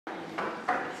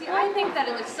I think that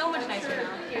it looks so much nicer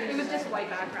now. It was just white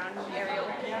background aerial.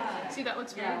 See, that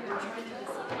looks really good.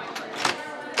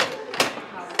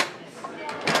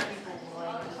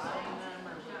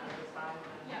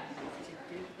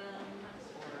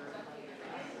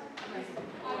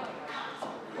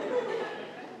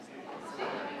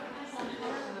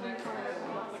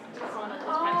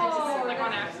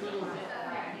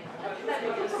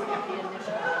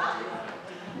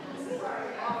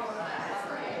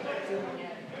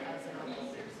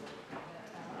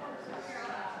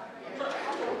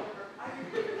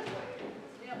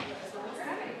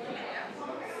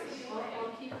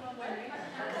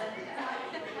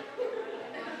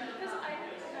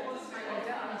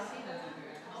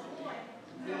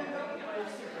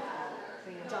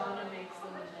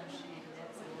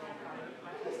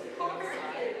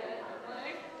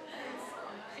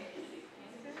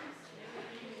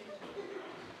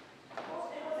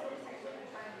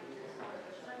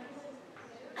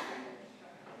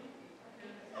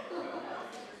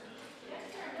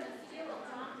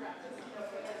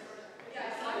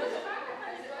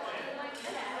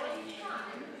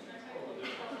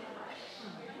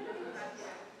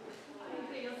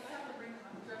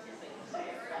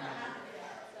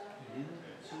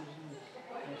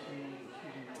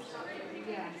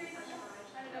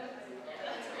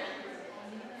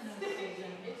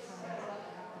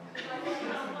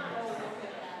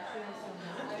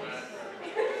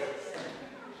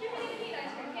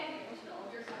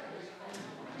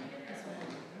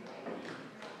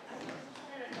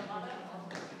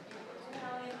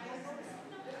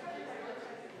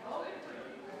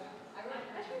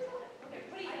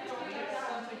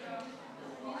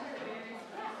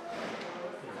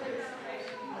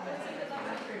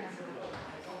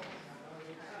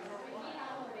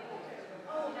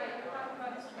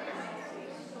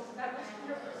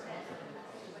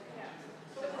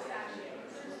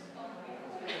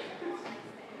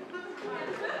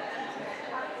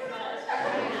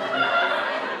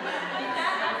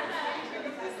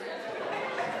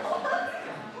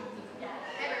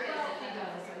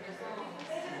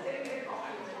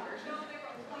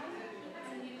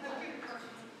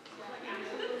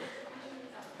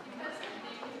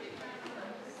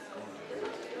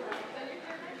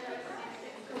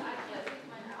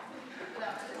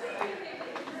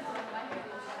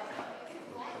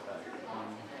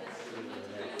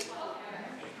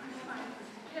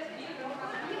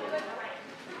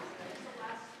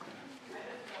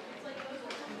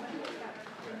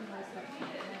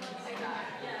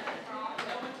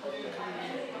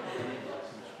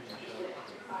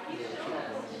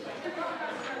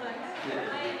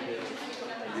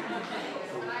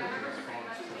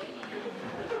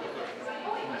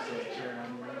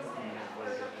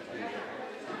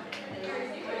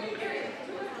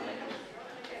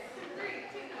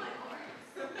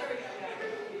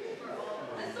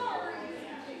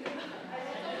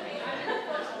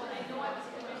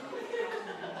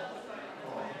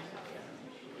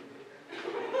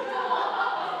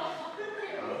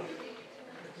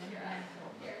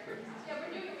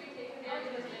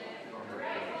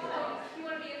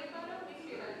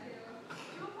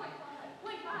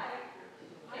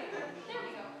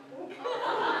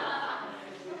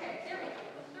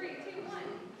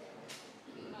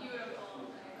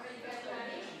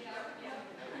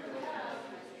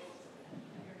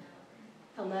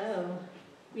 Hello.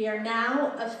 We are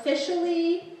now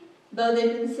officially, though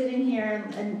they've been sitting here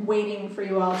and waiting for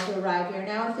you all to arrive, we are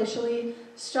now officially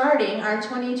starting our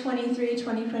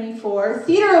 2023-2024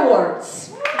 Theatre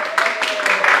Awards.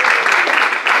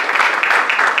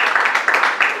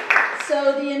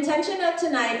 So the intention of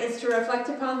tonight is to reflect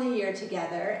upon the year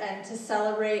together and to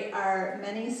celebrate our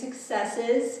many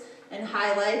successes and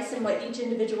highlights and what each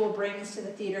individual brings to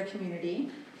the theater community.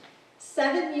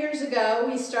 7 years ago,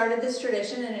 we started this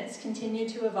tradition and it's continued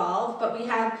to evolve, but we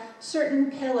have certain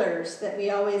pillars that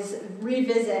we always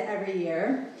revisit every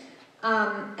year.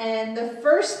 And the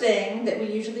first thing that we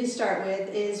usually start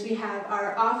with is we have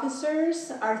our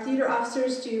officers, our theater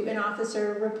officers do an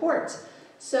officer report.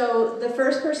 So the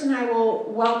first person I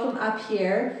will welcome up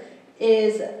here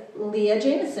is Leah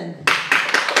Jameson.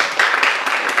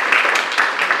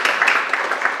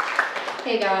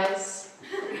 Hey guys.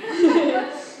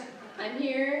 I'm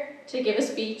here to give a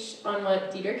speech on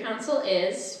what Theater Council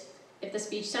is. If the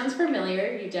speech sounds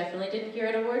familiar, you definitely didn't hear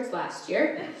it at awards last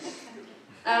year.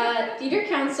 Theater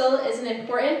Council is an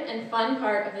important and fun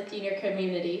part of the theater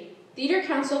community. Theater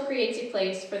Council creates a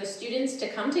place for the students to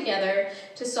come together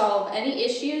to solve any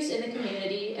issues in the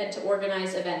community and to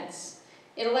organize events.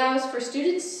 It allows for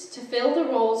students to fill the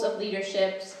roles of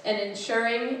leadership and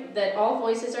ensuring that all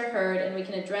voices are heard and we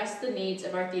can address the needs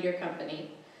of our theater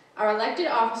company. Our elected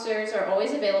officers are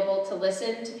always available to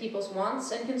listen to people's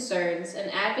wants and concerns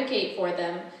and advocate for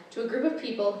them to a group of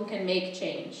people who can make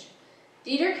change.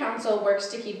 Theater Council works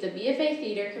to keep the BFA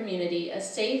theater community a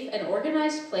safe and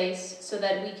organized place so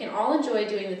that we can all enjoy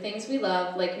doing the things we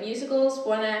love, like musicals,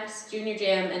 one-acts, junior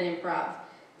jam, and improv.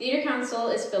 Theater Council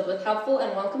is filled with helpful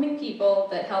and welcoming people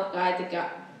that help guide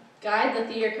the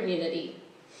theater community.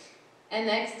 And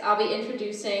next, I'll be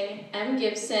introducing M.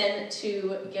 Gibson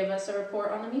to give us a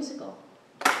report on the musical.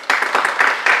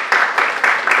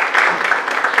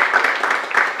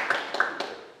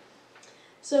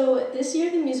 So this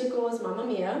year the musical was Mamma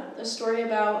Mia, a story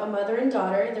about a mother and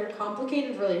daughter, their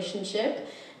complicated relationship,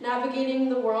 navigating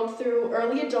the world through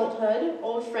early adulthood,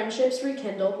 old friendships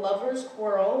rekindled, lovers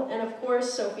quarrel, and of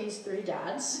course Sophie's 3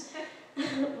 dads.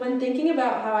 When thinking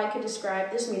about how I could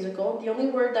describe this musical, the only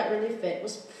word that really fit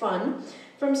was fun.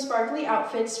 From sparkly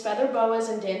outfits, feather boas,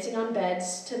 and dancing on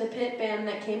beds, to the pit band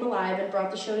that came alive and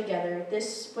brought the show together,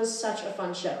 this was such a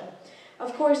fun show.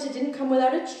 Of course, it didn't come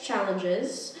without its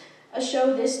challenges. A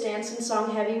show this dance and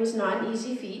song heavy was not an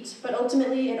easy feat, but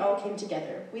ultimately it all came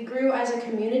together. We grew as a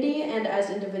community and as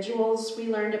individuals. We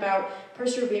learned about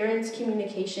perseverance,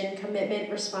 communication,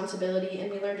 commitment, responsibility, and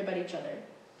we learned about each other.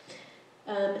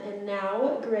 And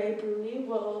now Gray Bruley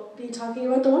will be talking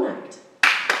about the one act.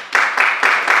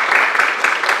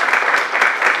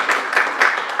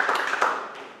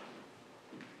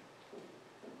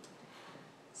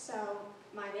 So,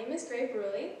 my name is Gray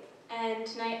Bruley, and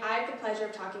tonight I have the pleasure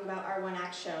of talking about our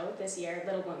one-act show this year,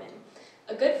 Little Women.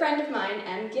 A good friend of mine,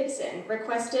 M. Gibson,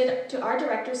 requested to our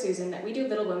director, Susan, that we do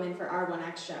Little Women for our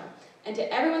one-act show. And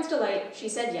to everyone's delight, she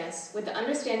said yes, with the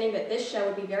understanding that this show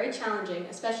would be very challenging,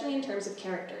 especially in terms of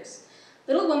characters.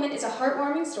 Little Women is a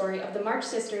heartwarming story of the March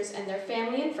sisters and their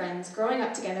family and friends growing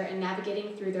up together and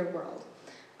navigating through their world.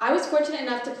 I was fortunate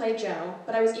enough to play Jo,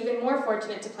 but I was even more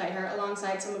fortunate to play her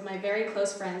alongside some of my very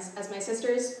close friends as my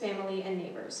sisters, family, and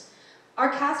neighbors. Our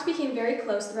cast became very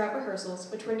close throughout rehearsals,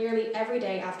 which were nearly every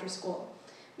day after school.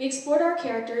 We explored our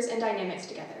characters and dynamics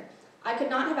together. I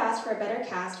could not have asked for a better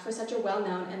cast for such a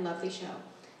well-known and lovely show.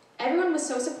 Everyone was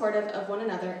so supportive of one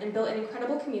another and built an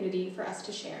incredible community for us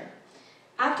to share.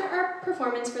 After our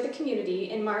performance for the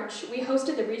community in March, we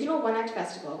hosted the Regional One Act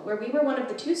Festival, where we were one of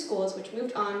the 2 schools which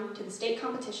moved on to the state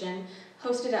competition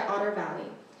hosted at Otter Valley.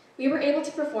 We were able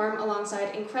to perform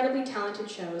alongside incredibly talented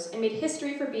shows and made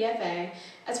history for BFA,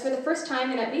 as for the first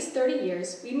time in at least 30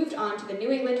 years, we moved on to the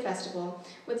New England Festival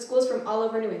with schools from all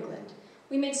over New England.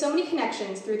 We made so many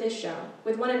connections through this show,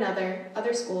 with one another,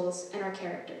 other schools, and our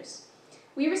characters.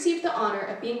 We received the honor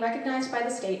of being recognized by the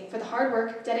state for the hard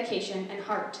work, dedication, and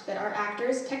heart that our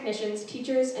actors, technicians,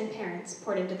 teachers, and parents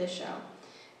poured into this show.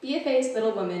 BFA's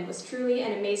Little Women was truly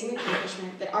an amazing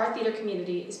accomplishment that our theater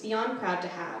community is beyond proud to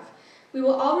have. We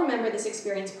will all remember this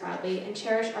experience proudly and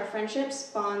cherish our friendships,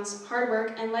 bonds, hard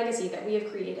work, and legacy that we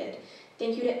have created.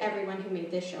 Thank you to everyone who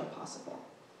made this show possible.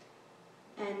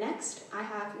 And next, I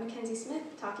have Mackenzie Smith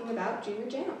talking about Junior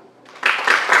Jam.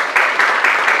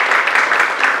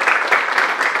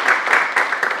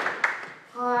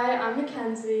 Hi, I'm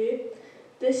Mackenzie.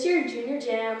 This year, Junior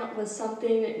Jam was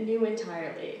something new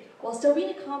entirely. While still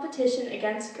being a competition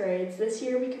against grades, this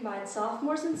year we combined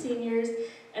sophomores and seniors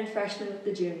and freshmen with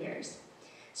the juniors.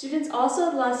 Students also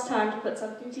had less time to put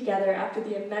something together after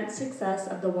the immense success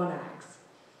of the one acts.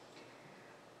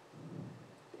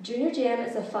 Junior Jam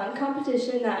is a fun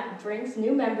competition that brings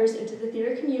new members into the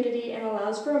theater community and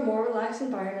allows for a more relaxed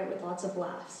environment with lots of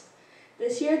laughs.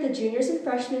 This year, the juniors and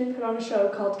freshmen put on a show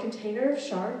called Container of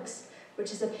Sharks,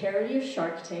 which is a parody of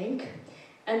Shark Tank,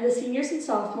 and the seniors and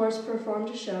sophomores performed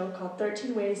a show called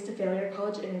 13 Ways to Fail Your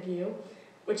College Interview,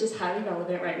 which is highly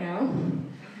relevant right now.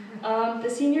 The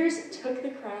seniors took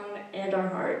the crown and our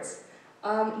hearts.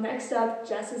 Next up,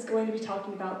 Jess is going to be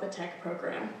talking about the tech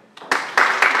program.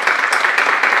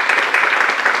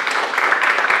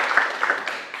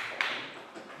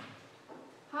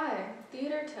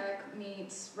 Theater Tech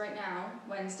meets right now,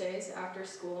 Wednesdays after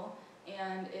school,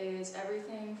 and is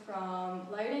everything from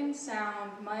lighting,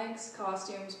 sound, mics,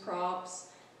 costumes, props,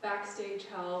 backstage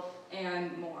help,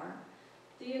 and more.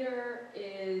 Theater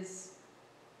is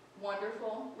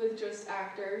wonderful with just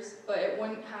actors, but it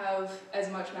wouldn't have as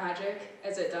much magic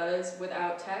as it does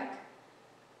without tech.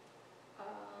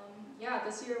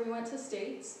 This year we went to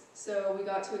states, so we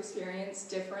got to experience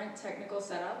different technical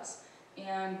setups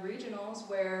and regionals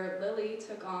where Lily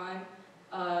took on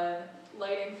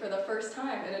lighting for the first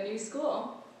time at a new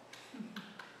school.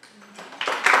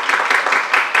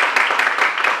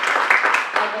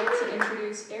 I I'd like to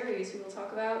introduce Aries, who will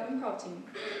talk about improv team.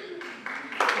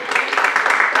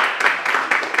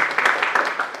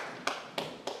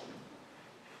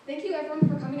 Thank you everyone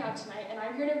for coming out tonight, and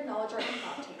I'm here to acknowledge our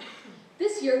improv team.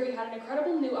 This year we had an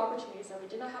incredible new opportunities that we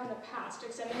did not have in the past,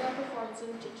 extending our performances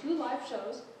to 2 live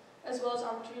shows, as well as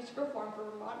opportunities to perform for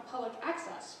Vermont public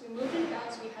access. We moved into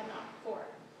bounds we had not before.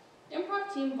 The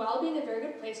improv team, while being a very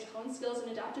good place to hone skills and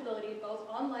adaptability both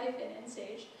on life and in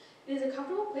stage, it is a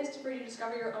comfortable place for you to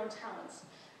discover your own talents.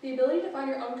 The ability to find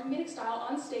your own comedic style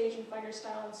on stage and find your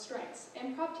style and strengths.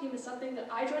 Improv team is something that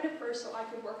I joined at first so I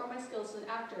could work on my skills as an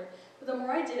actor, but the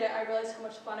more I did it, I realized how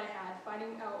much fun I had,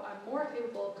 finding out I'm more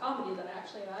capable of comedy than I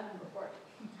actually imagined before.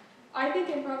 I thank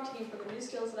improv team for the new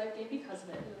skills that I've gained because of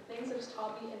it, and the things it has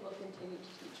taught me and will continue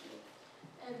to teach me.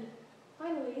 And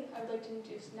finally, I would like to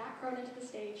introduce Nat Cronin to the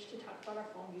stage to talk about our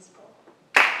fall musical.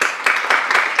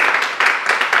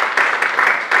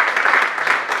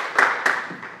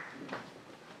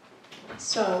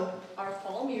 So, our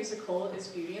fall musical is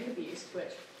Beauty and the Beast,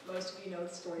 which most of you know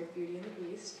the story of Beauty and the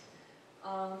Beast.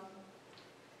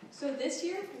 So this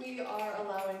year, we are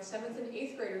allowing 7th and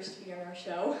 8th graders to be on our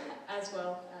show, as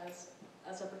well as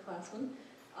upperclassmen.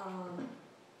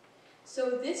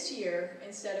 So this year,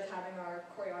 instead of having our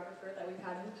choreographer that we've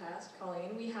had in the past,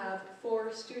 Colleen, we have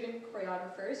 4 student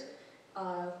choreographers,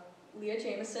 Leah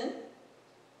Jameson,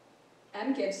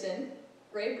 M. Gibson,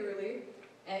 Ray Bruley,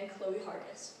 and Chloe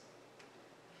Hargis.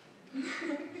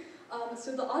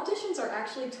 So the auditions are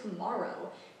actually tomorrow,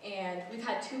 and we've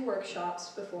had 2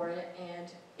 workshops before it,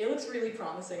 and it looks really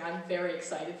promising. I'm very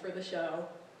excited for the show.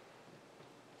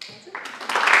 That's it.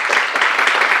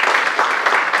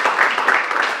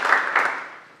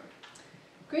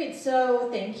 Great, so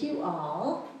thank you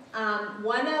all.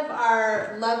 One of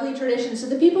our lovely traditions, so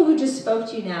the people who just spoke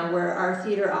to you now were our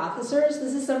theater officers.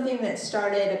 This is something that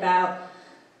started about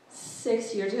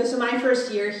 6 years ago. So my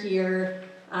first year here,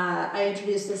 I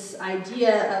introduced this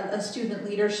idea of a student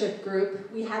leadership group.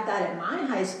 We had that at my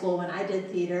high school when I did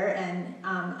theater, and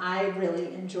I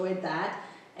really enjoyed that.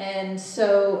 And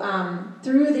so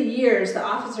through the years, the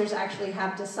officers actually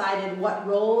have decided what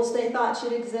roles they thought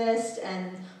should exist,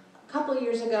 and a couple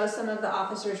years ago, some of the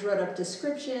officers wrote up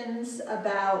descriptions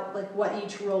about like what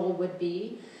each role would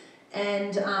be.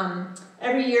 And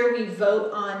every year we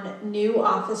vote on new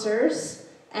officers.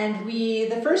 And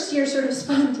the first year sort of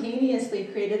spontaneously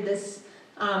created this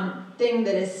thing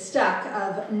that is stuck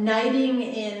of knighting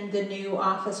in the new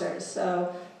officers.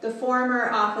 So the former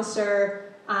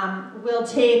officer will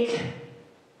take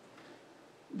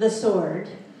the sword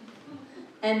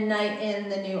and knight in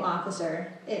the new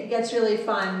officer. It gets really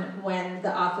fun when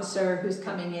the officer who's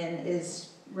coming in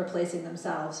is replacing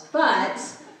themselves, but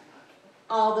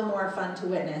all the more fun to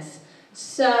witness.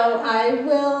 So I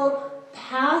will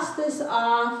pass this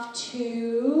off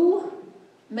to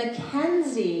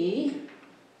Mackenzie,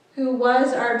 who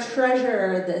was our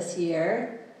treasurer this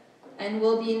year, and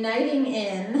will be knighting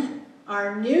in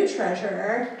our new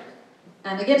treasurer,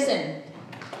 Emma Gibson.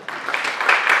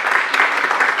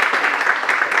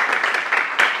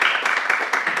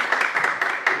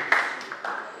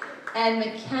 And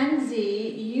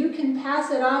Mackenzie, you can pass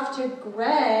it off to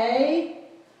Gray,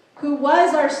 who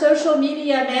was our social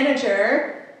media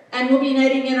manager, and we'll be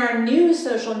knighting in our new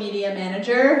social media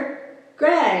manager,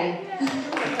 Gray.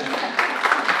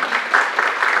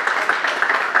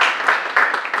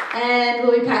 And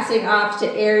we'll be passing off to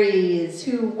Aries,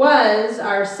 who was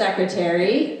our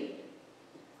secretary,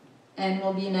 and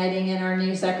we'll be knighting in our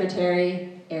new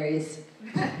secretary, Aries.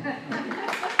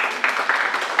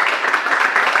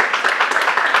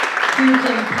 You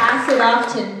can pass it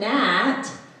off to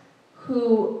Nat,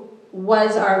 who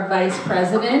was our vice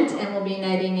president, and will be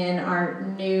knighting in our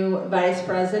new vice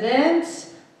president,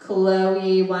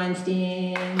 Chloe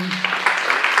Weinstein. I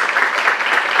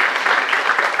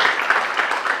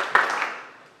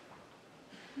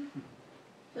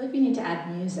feel like we need to add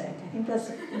music. I think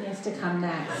that needs to come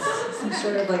next. Some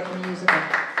sort of like musical.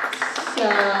 So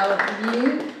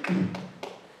you,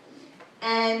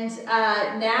 and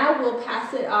now we'll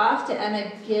pass it off to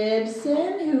Emma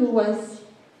Gibson, who was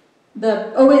who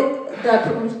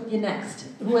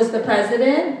was the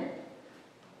president,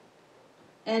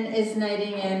 and is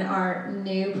knighting in our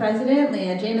new president,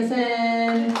 Leah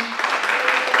Jameson,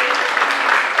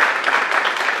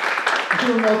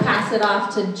 who will pass it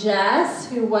off to Jess,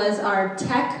 who was our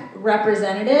tech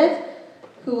representative,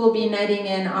 who will be knighting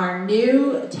in our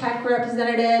new tech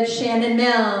representative, Shannon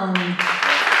Milne.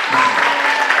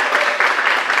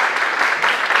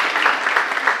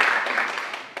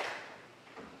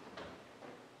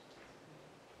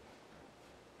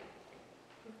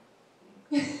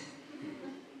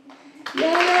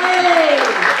 Yay!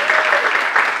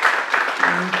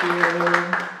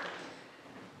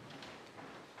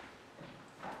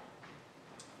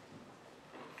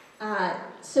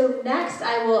 So next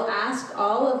I will ask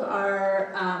all of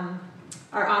our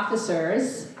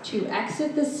officers to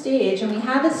exit the stage, and we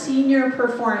have a senior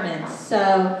performance.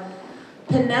 So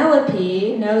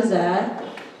Penelope Noza,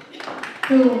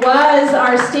 who was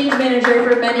our stage manager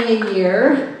for many a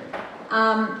year,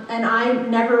 and I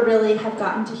never really have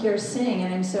gotten to hear sing,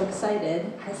 and I'm so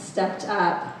excited, has stepped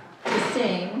up to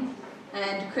sing,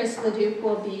 and Chris Leduc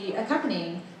will be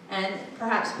accompanying, and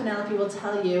perhaps Penelope will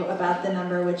tell you about the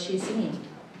number which she's singing.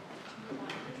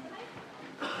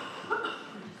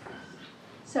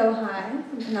 So hi, I'm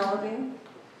Penelope. I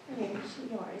mean,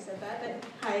 you already said that, but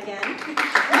hi again.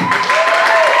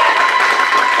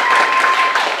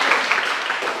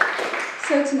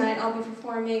 So tonight I'll be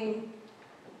performing.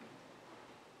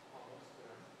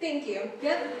 Thank you.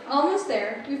 Yep, almost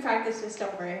there. We practiced this,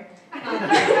 don't worry.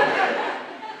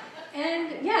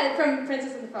 And yeah, from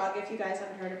Princess and the Frog, if you guys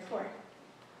haven't heard it before.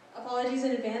 Apologies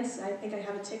in advance. I think I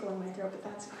have a tickle in my throat, but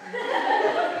that's fine.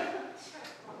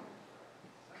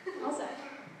 All set.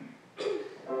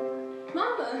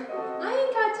 Mama, I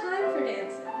ain't got time for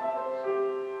dancing.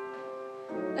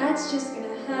 That's just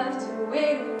gonna have to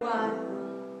wait a while.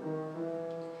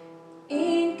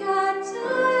 Ain't got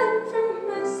time for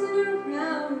messing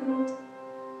around,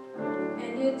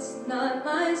 and it's not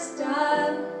my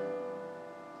style.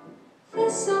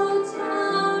 This old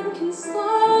town can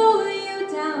slow you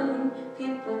down,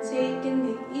 people taking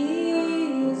the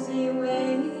easy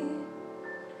way.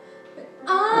 But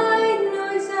I know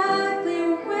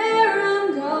exactly where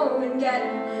I'm going,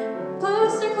 getting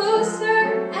closer,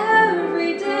 closer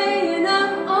every day, and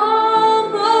I'm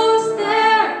almost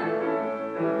there.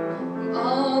 I'm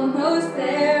almost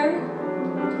there.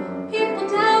 People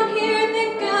down here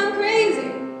think I'm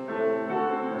crazy,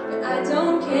 but I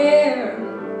don't care.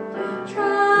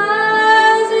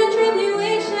 Trials and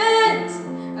tribulations,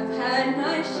 I've had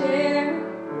my share.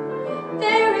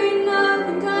 There ain't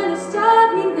nothing gonna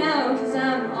stop me now, 'cause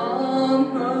I'm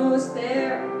almost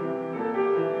there.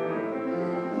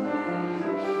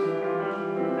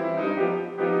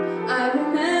 I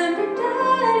remember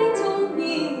Daddy told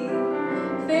me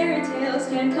fairy tales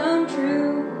can come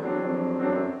true.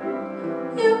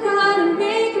 You gotta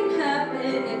make them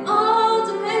happen, it all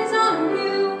depends on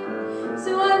you.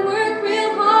 So I work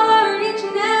real hard each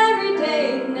and every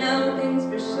day. Now things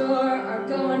for sure are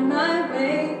going my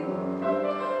way.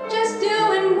 Just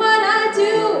doing what I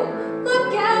do.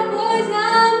 Look out, boys,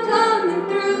 I'm coming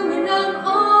through, and I'm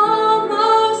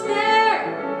almost there.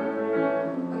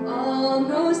 I'm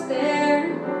almost there.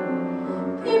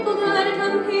 People gotta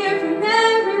come here from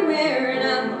everywhere, and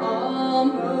I'm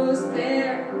almost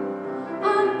there.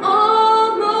 I'm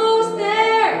almost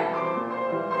there.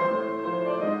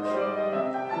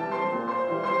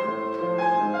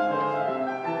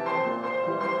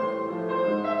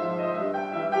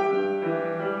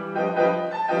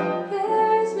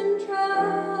 There's been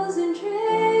trials and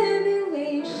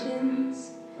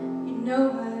tribulations, you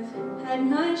know I've had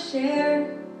my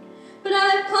share. But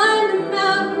I've climbed a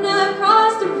mountain, I've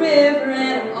crossed a river,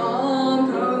 and I'm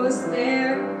almost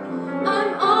there.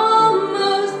 I'm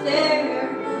almost there.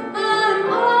 I'm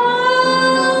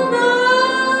almost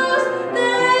there.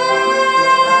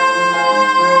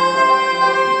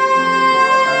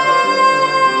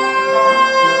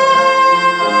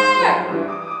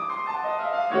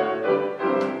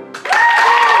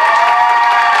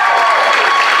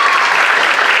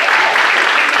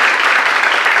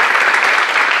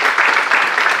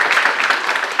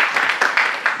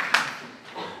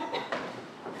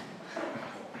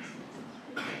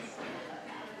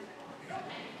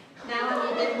 Now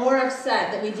I'm even more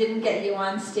upset that we didn't get you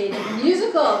on stage in the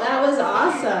musical. That was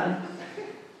awesome.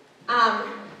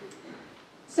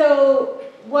 So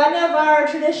one of our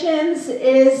traditions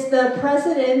is the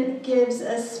president gives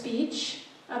a speech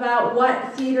about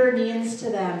what theater means to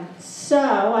them. So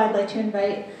I'd like to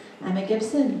invite Emma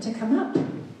Gibson to come up.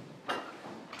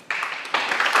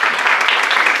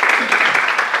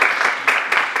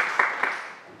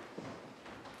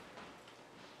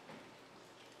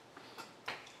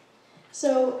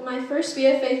 So my first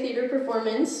BFA theater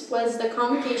performance was the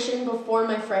convocation before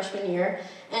my freshman year,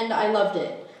 and I loved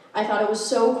it. I thought it was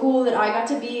so cool that I got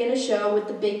to be in a show with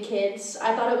the big kids.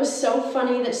 I thought it was so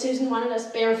funny that Susan wanted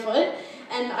us barefoot,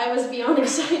 and I was beyond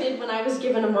excited when I was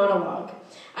given a monologue.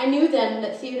 I knew then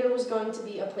that theater was going to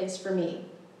be a place for me.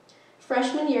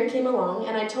 Freshman year came along,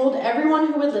 and I told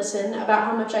everyone who would listen about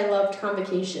how much I loved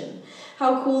convocation,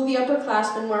 how cool the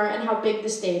upperclassmen were, and how big the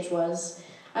stage was.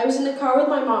 I was in the car with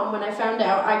my mom when I found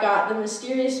out I got The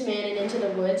Mysterious Man in Into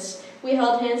the Woods. We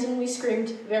held hands and we screamed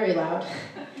very loud.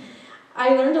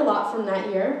 I learned a lot from that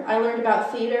year. I learned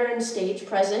about theater and stage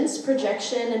presence,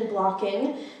 projection and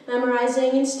blocking,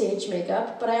 memorizing and stage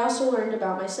makeup, but I also learned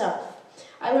about myself.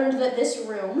 I learned that this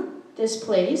room, this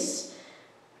place,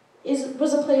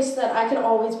 was a place that I could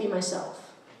always be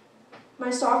myself. My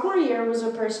sophomore year was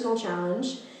a personal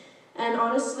challenge, and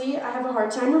honestly, I have a hard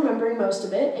time remembering most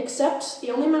of it, except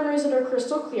the only memories that are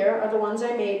crystal clear are the ones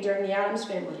I made during the Addams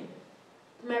Family.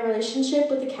 My relationship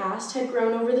with the cast had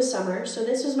grown over the summer, so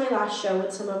this was my last show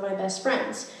with some of my best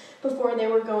friends, before they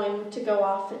were going to go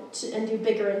off and do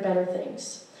bigger and better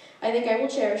things. I think I will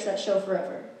cherish that show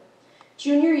forever.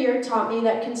 Junior year taught me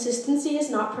that consistency is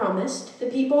not promised. The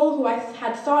people who I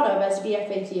had thought of as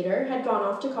BFA Theatre had gone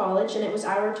off to college, and it was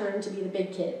our turn to be the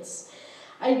big kids.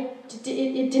 It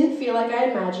didn't feel like I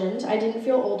imagined. I didn't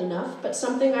feel old enough, but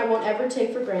something I won't ever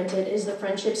take for granted is the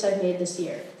friendships I've made this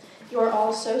year. You are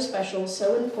all so special,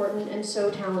 so important, and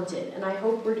so talented, and I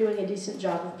hope we're doing a decent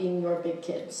job of being your big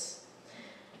kids.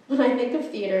 When I think of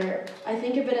theater, I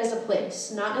think of it as a place,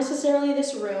 not necessarily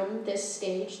this room, this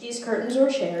stage, these curtains or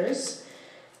chairs.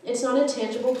 It's not a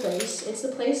tangible place. It's the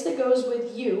place that goes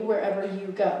with you wherever you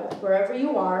go, wherever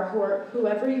you are,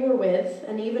 whoever you are with,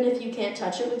 and even if you can't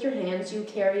touch it with your hands, you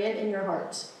carry it in your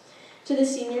heart. To the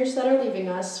seniors that are leaving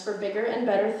us for bigger and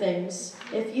better things,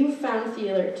 if you've found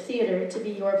theater to be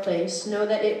your place, know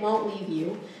that it won't leave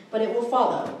you, but it will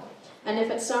follow. And if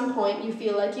at some point you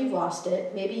feel like you've lost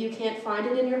it, maybe you can't find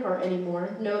it in your heart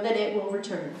anymore, know that it will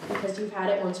return, because you've had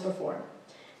it once before.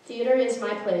 Theater is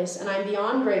my place, and I'm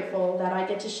beyond grateful that I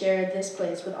get to share this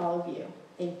place with all of you.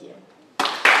 Thank you.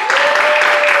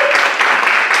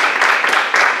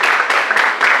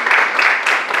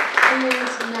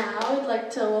 And now I'd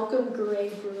like to welcome Gray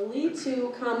Bruley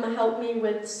to come help me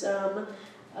with some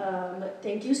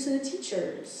thank yous to the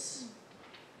teachers.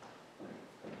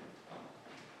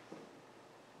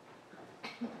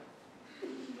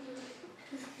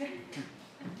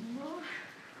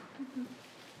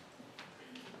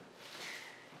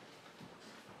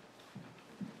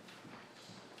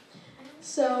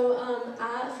 So,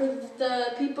 for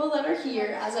the people that are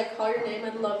here, as I call your name, we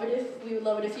would love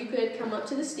it if you could come up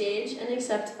to the stage and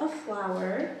accept a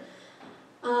flower.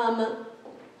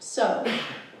 So,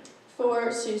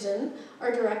 for Susan,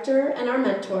 our director and our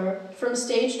mentor, from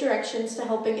stage directions to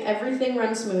helping everything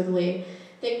run smoothly,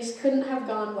 things couldn't have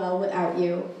gone well without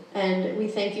you, and we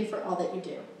thank you for all that you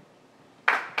do.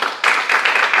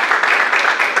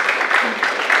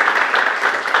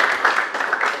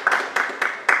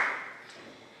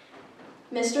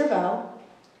 Mr. Bell,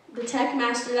 the tech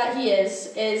master that he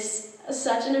is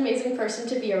such an amazing person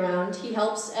to be around. He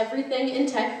helps everything in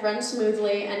tech run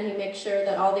smoothly, and he makes sure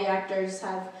that all the actors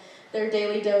have their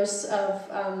daily dose of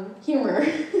humor.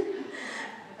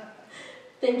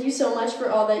 Thank you so much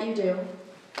for all that you do.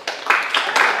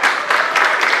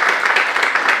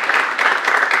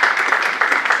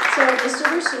 So Mr.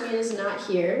 Versumian is not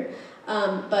here.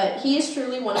 But he is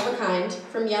truly one of a kind,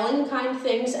 from yelling kind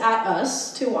things at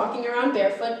us to walking around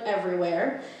barefoot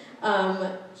everywhere.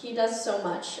 He does so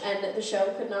much, and the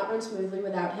show could not run smoothly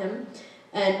without him,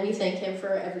 and we thank him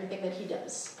for everything that he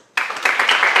does.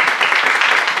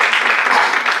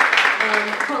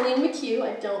 Colleen McHugh,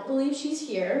 I don't believe she's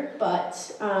here, but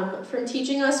from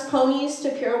teaching us ponies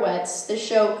to pirouettes, the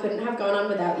show couldn't have gone on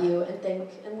without you,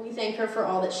 and we thank her for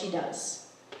all that she does.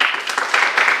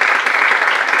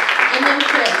 And then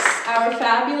Chris, our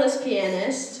fabulous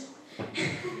pianist.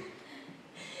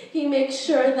 He makes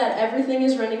sure that everything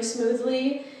is running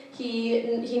smoothly.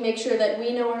 He makes sure that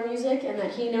we know our music and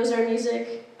that he knows our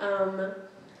music.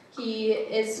 He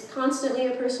is constantly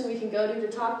a person we can go to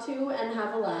talk to and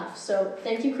have a laugh. So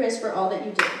thank you, Chris, for all that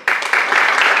you do.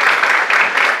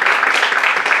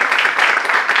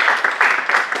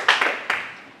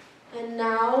 And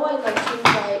now I'd like to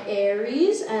invite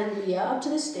Aries and Leah up to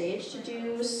the stage to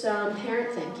do some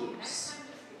parent thank yous.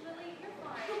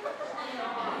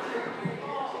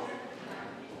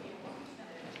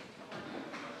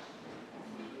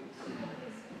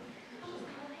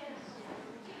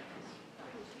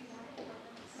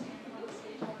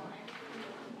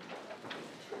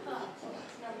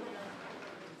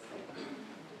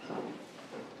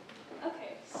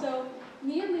 Okay, so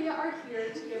me and Leah are here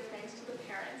to give thanks to the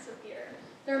parents of theater.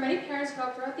 There are many parents who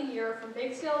help throughout the year, from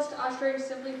bake sales to ushering,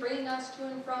 simply bringing us to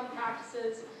and from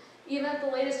practices, even at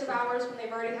the latest of hours when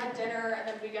they've already had dinner and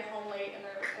then we get home late and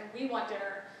we want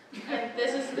dinner. And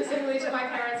this is specifically to my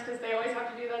parents because they always have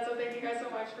to do that, so thank you guys so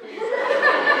much for being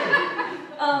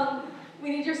so we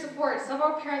need your support. Some of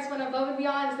our parents went above and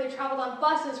beyond as they traveled on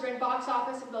buses, ran box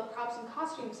office, and built props and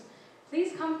costumes.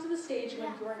 Please come to the stage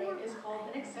when your name is called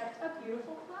and accept a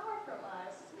beautiful flower from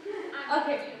us.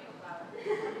 Okay.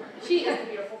 She is the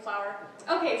beautiful flower.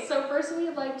 Okay, so first we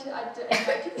would like to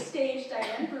invite to the stage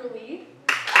Diane Bruley.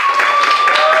 The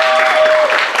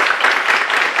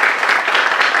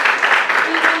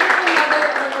wonderful mother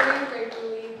of our very great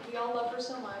Bruley. We all love her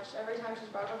so much. Every time she's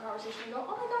brought up a conversation, we go,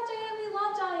 oh my god, Diane, we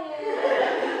love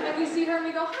Diane. And we see her and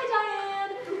we go, hi,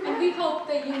 Diane. And we hope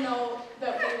that you know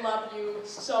that we love you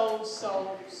so,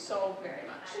 so, so very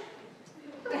much.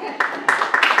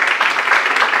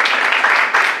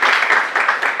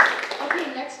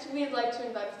 Okay, next we'd like to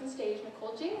invite to the stage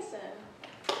Nicole Jameson.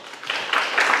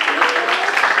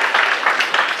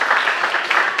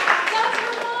 That's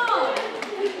her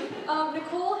mom!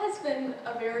 Nicole has been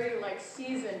a very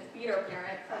seasoned theater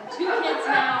parent from 2 kids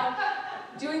now,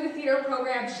 doing the theater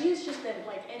program. She's just been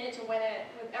in it to win it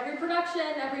with every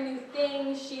production, every new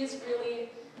thing. She's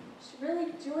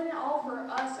really doing it all for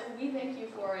us, and we thank you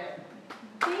for it.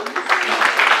 Thank you so much.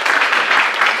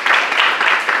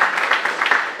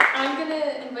 I'm going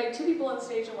to invite 2 people on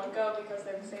stage in one go because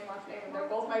they have the same last name and they're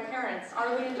both my parents,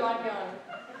 Arlie and John Young.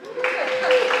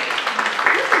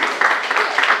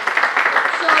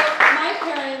 So my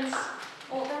parents,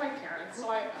 well, they're my parents, so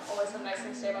I always have nice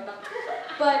things to say about them.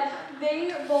 But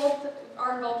they both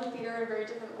are involved in theater in very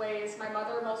different ways. My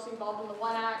mother mostly involved in the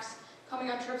one acts, coming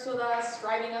on trips with us,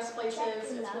 driving us places.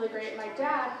 It's really great. My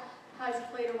dad has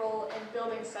played a role in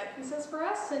building set pieces for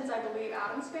us since, I believe,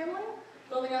 Adam's Family,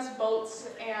 building us boats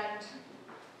and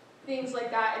things like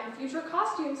that, and future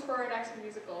costumes for our next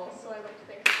musical. So I'd like to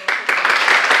thank you both.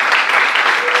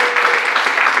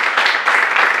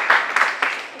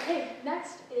 Okay,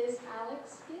 next is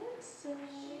Alex Gibson.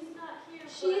 She's not here.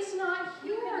 She's not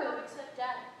here. You can go accept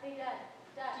Dad. Hey, Dad.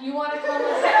 Dad. Do you want to come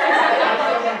accept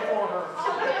that?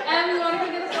 Em, you want to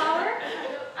go get a flower?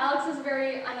 Alex is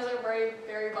another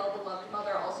very well-beloved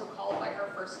mother, also called by her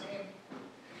first name.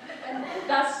 And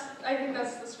I think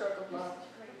that's the stroke of love.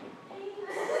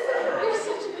 You're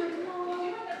such a good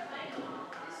mom.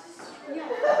 Yeah.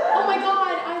 Oh my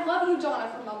god, I love you, Donna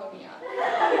from Mamma Mia.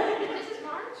 Mrs.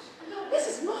 March?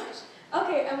 Mrs. March.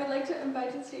 Okay, and we'd like to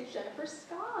invite to the stage Jennifer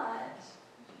Scott.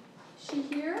 Is she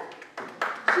here?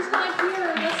 She's not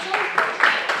here. That's so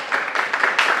unfortunate.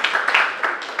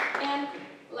 And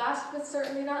last but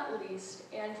certainly not least,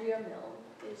 Andrea Milne.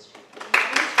 Is she here?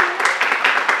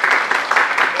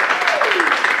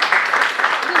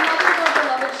 The mother of our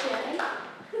beloved Shannon.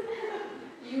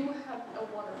 You have a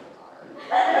wonderful daughter.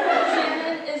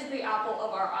 Shannon is the apple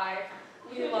of our eye.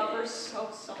 We love her so,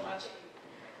 so much.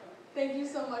 Thank you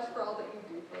so much for all that you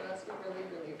do for us. We really,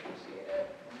 really appreciate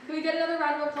it. Can we get another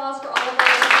round of applause for all of our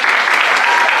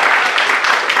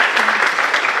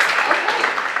Okay.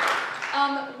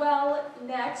 Well,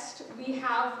 next we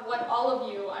have what all of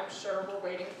you, I'm sure, were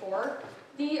waiting for,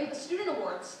 the Student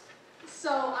Awards.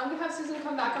 So I'm going to have Susan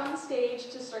come back on the stage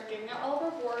to start giving out all of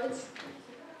our awards.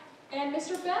 And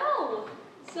Mr. Bell.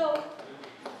 So,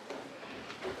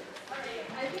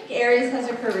 I think Aries has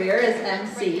a career as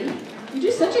MC. You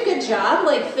do such a good job,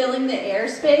 filling the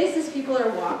airspace as people are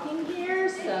walking here.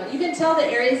 So you can tell that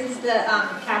Aries is the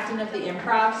captain of the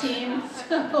improv team.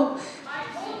 So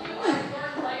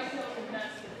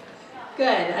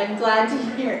good. I'm glad to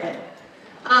hear it.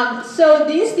 So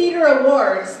these theater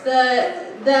awards,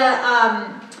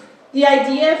 the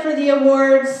idea for the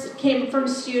awards came from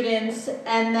students,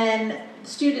 and then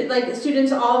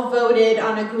students all voted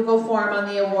on a Google form on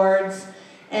the awards.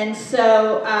 And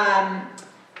so,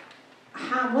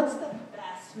 what's the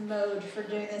best mode for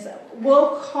doing this?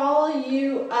 We'll call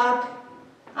you up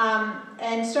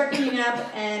and start queuing up,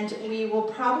 and we will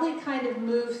probably kind of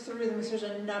move through them because there's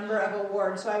a number of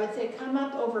awards. So I would say come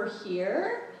up over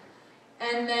here.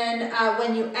 And then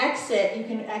when you exit, you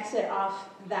can exit off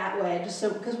that way, just so,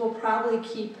 because we'll probably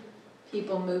keep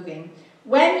people moving.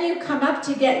 When you come up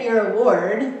to get your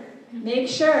award, make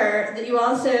sure that you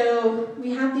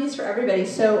we have these for everybody.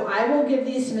 So I will give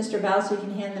these to Mr. Bell so he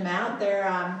can hand them out. They're,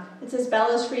 it says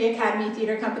Bella's Free Academy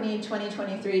Theater Company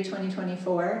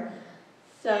 2023-2024.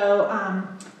 So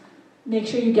make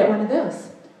sure you get one of those.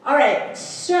 All right,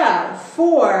 so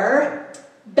for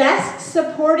Best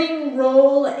Supporting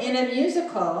Role in a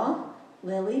Musical,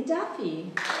 Lily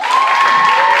Duffy.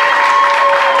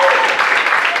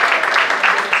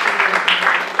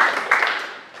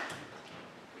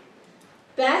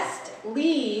 Best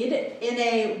Lead in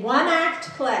a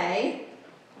One-Act Play,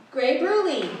 Gray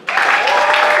Bruley.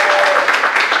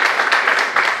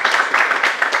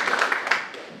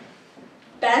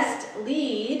 Best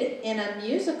Lead in a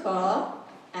Musical,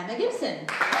 Emma Gibson.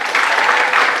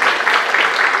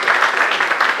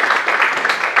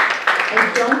 I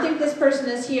don't think this person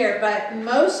is here, but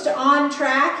most on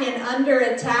track and under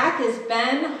attack is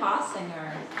Ben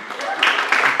Hossinger.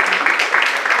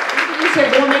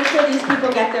 questions here, but we'll make sure these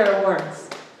people get their awards.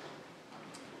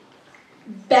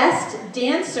 Best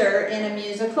Dancer in a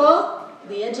Musical,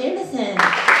 Leah Jameson.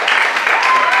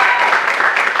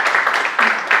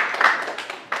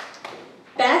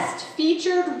 Best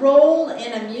Featured Role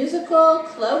in a Musical,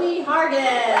 Chloe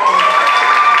Hargis.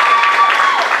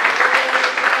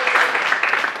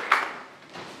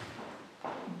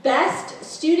 Best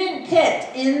Student Pit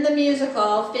in the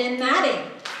Musical, Finn Madding.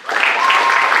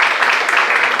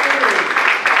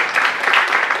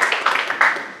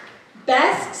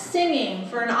 Best Singing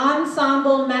for an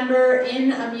Ensemble Member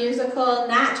in a Musical,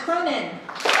 Nat Cronin.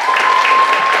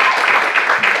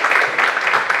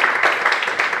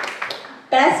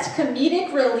 Best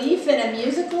Comedic Relief in a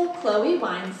Musical, Chloe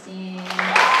Weinstein.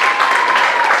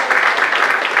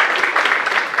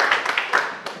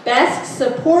 Best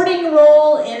Supporting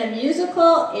Role in a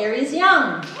Musical, Aries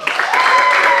Young.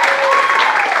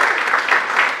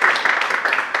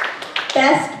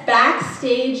 Best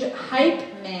Backstage Hype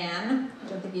Man, I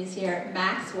don't think he's here,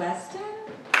 Max Weston.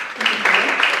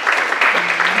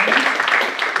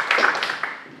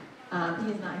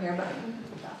 He's not here, but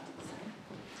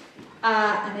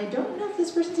and I don't know if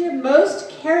this person's here. Most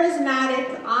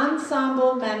Charismatic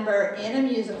Ensemble Member in a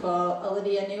Musical,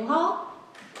 Olivia Newhall.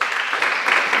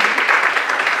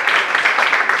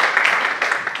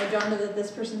 I don't know that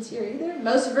this person's here either.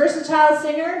 Most Versatile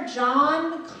Singer,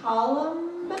 John Collum.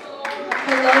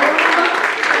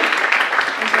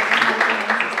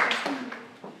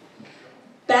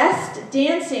 Best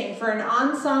Dancing for an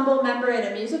Ensemble Member in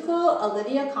a Musical,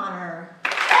 Olivia Connor.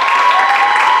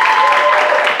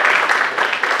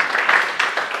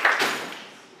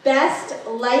 Best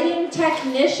Lighting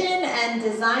Technician and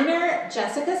Designer,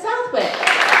 Jessica Southwick.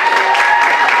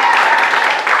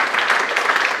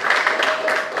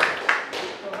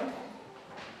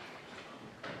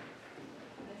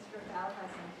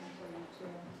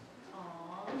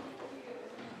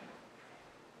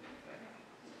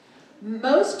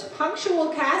 Most Punctual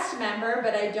Cast Member,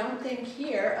 but I don't think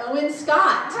here, Owen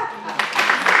Scott.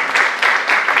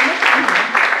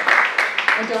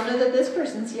 I don't know that this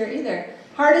person's here either.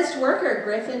 Hardest Worker,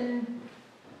 Griffin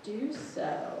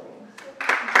Dusso.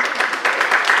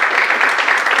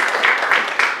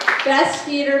 Best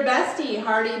Theater Bestie,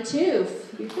 Hardy Toof.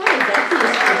 You probably get these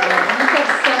people. I think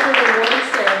that's separate award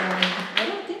ceremony. I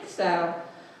don't think so.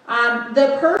 The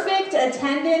Perfect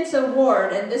Attendance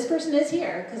Award, and this person is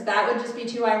here, because that would just be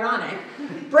too ironic.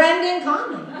 Brendan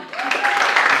Conley.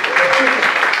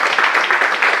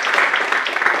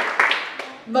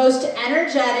 Most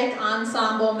Energetic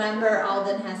Ensemble Member,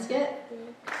 Alden Heskett.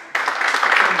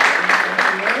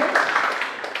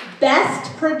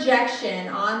 Best Projection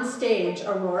on Stage,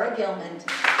 Aurora Gilman.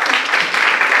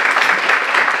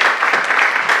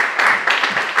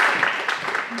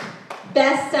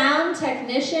 Best Sound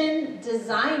Technician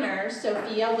Designer,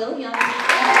 Sophia Williams.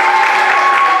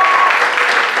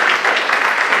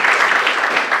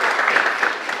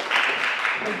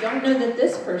 I don't know that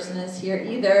this person is here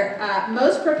either.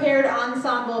 Most Prepared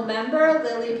Ensemble Member,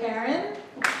 Lily Perrin.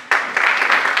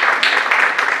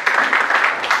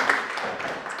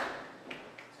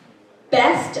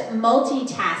 Best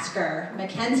Multitasker,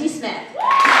 Mackenzie Smith.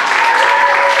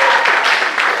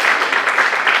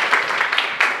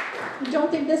 I don't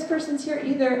think this person's here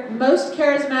either. Most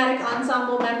Charismatic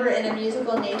Ensemble Member in a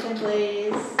Musical, Nathan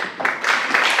Blaze.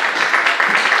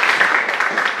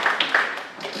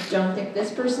 Don't think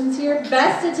this person's here.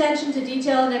 Best Attention to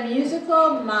Detail in a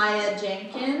Musical, Maya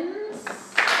Jenkins.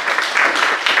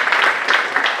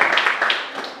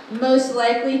 Most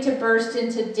Likely to Burst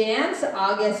into Dance,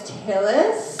 August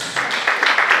Hillis.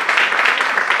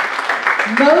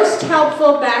 Most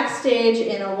Helpful Backstage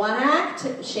in a One Act,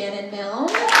 Shannon Milne.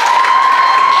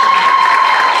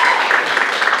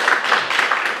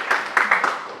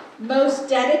 Most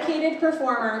Dedicated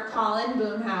Performer, Colin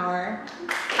Boomhauer.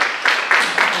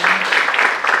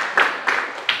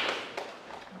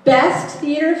 Best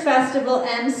Theater Festival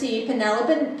MC,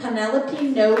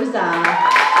 Penelope Noza.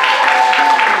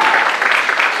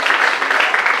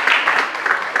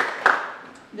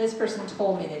 This person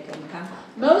told me they couldn't come.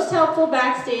 Most Helpful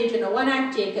Backstage in a One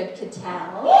Act, Jacob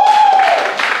Cattell.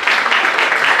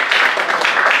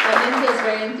 Brendan feels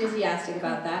very enthusiastic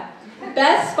about that.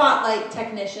 Best Spotlight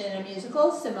Technician in a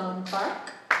Musical, Simone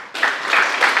Clark.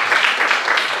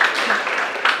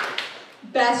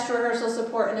 Best Rehearsal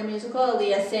Support in a Musical,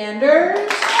 Aaliyah Sanders. We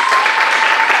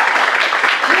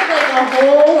have like a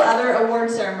whole other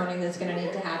award ceremony that's going to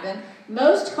need to happen.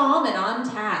 Most Calm and On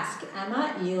Task,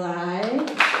 Emma Eli.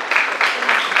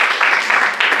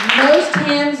 Most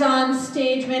Hands-On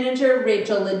Stage Manager,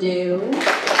 Rachel Ledoux.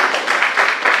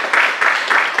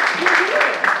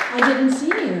 didn't see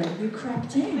you. You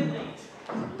crept in.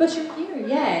 But you're here,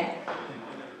 yay.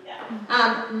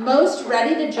 Most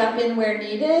ready to jump in where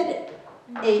needed,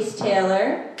 Ace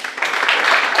Taylor.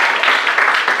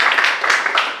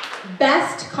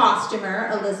 Best costumer,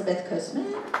 Elizabeth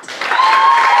Kusman.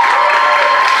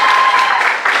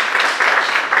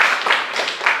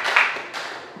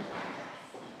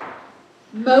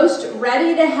 Most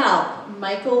ready to help,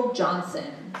 Michael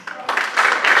Johnson.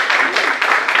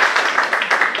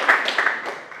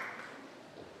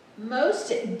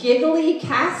 Most giggly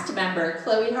cast member,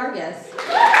 Chloe Hargis.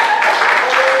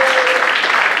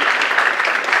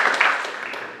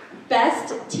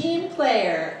 Best team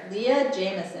player, Leah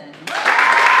Jameson.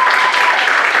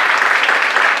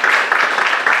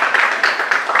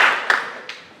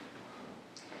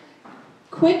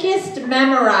 Quickest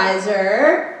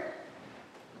memorizer,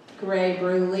 Gray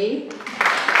Bruley.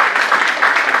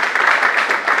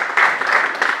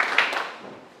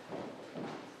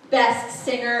 Best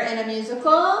singer in a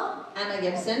musical, Emma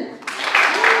Gibson.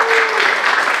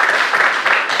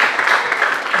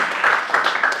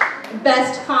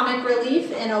 Best comic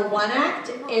relief in a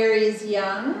one-act, Aries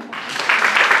Young.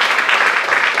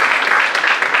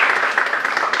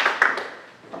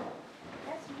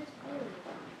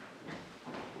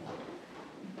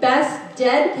 Best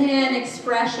deadpan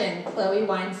expression, Chloe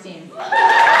Weinstein.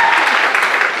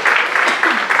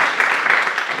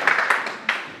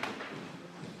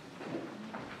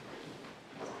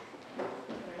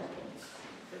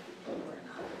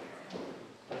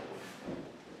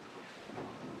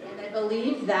 I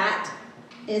believe that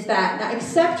is that. Now,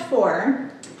 except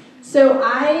for, so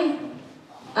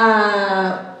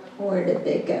where did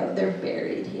they go? They're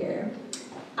buried here.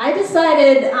 I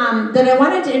decided that I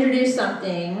wanted to introduce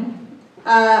something.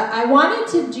 I wanted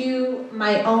to do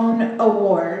my own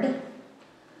award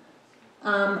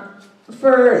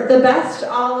for the Best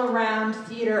All-Around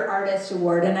Theater Artist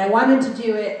Award, and I wanted to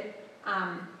do it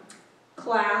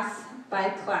class by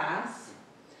class.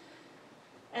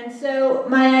 And so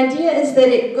my idea is that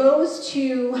it goes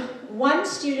to one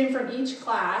student from each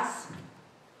class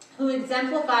who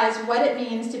exemplifies what it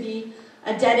means to be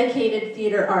a dedicated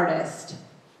theater artist.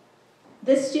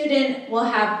 This student will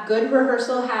have good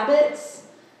rehearsal habits,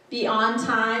 be on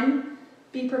time,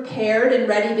 be prepared and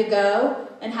ready to go,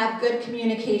 and have good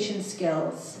communication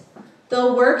skills.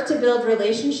 They'll work to build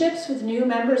relationships with new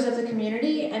members of the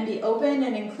community and be open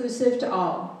and inclusive to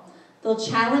all. They'll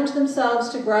challenge themselves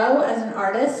to grow as an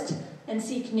artist and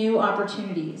seek new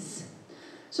opportunities.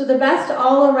 So the Best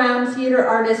All-Around Theater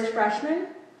Artist freshman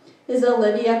is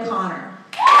Olivia Connor.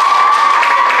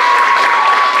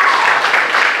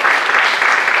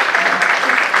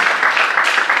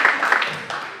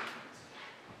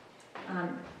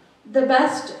 The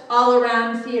Best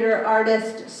All-Around Theater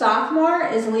Artist sophomore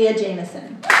is Leah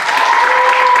Jameson.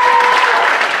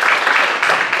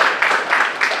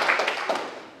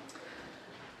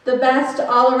 The Best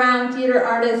All-Around Theater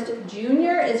Artist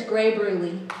junior is Gray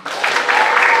Bruley.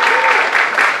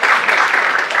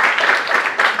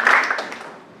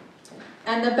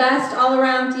 And the Best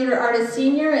All-Around Theater Artist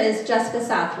senior is Jessica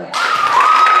Southwick.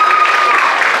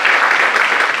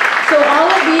 So all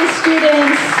of these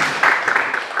students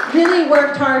really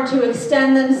worked hard to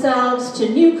extend themselves to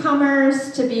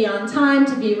newcomers, to be on time,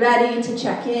 to be ready, to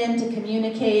check in, to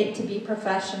communicate, to be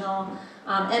professional,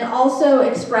 and also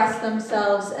express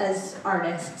themselves as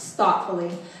artists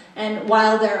thoughtfully. And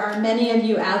while there are many of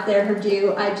you out there who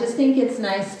do, I just think it's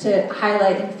nice to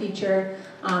highlight and feature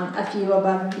a few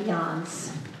above and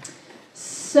beyonds.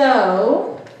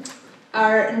 So,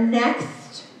 our next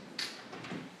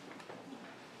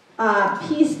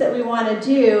piece that we want to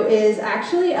do is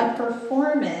actually a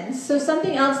performance. So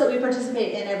something else that we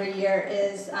participate in every year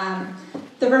is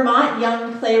the Vermont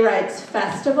Young Playwrights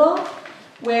Festival,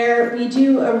 where we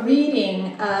do a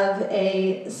reading of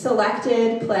a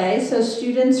selected play. So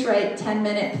students write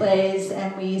 10-minute plays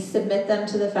and we submit them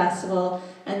to the festival,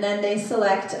 and then they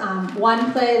select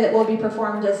one play that will be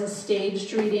performed as a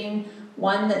staged reading,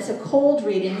 one that's a cold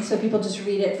reading, so people just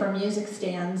read it from music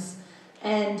stands,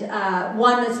 and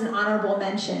one that's an honorable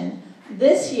mention.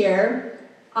 This year,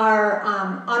 our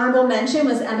honorable mention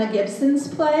was Emma Gibson's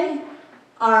play,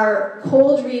 our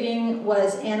cold reading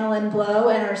was Annalyn Blow,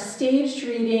 and our staged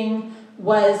reading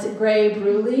was Gray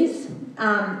Bruley's.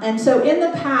 And so in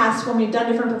the past, when we've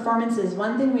done different performances,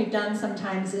 one thing we've done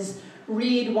sometimes is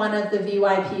read one of the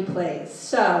VYP plays.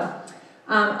 So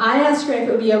I asked Gray if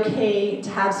it would be okay to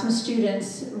have some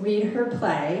students read her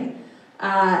play.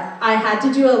 I had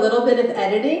to do a little bit of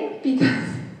editing because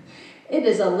it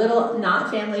is a little not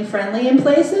family friendly in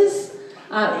places,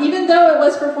 even though it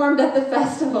was performed at the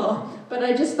festival. But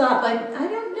I just thought, like, I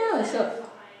don't know, Oh, so,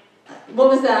 what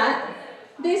was that?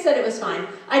 They said it was fine.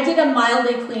 I did a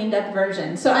mildly cleaned up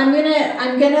version. So I'm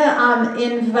gonna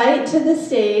invite to the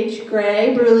stage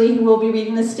Gray Bruley, who will be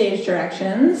reading the stage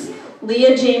directions.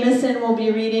 Leah Jameson will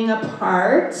be reading a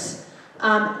part.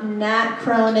 Nat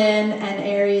Cronin and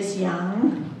Aries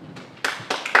Young.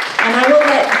 And I will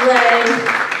let Gray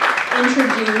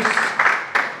introduce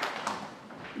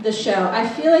the show. I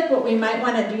feel like what we might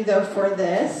want to do though for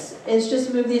this is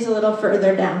just move these a little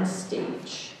further down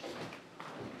stage,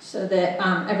 so that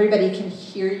everybody can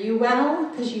hear you well,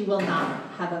 because you will not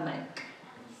have a mic.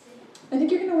 I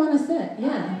think you're going to want to sit,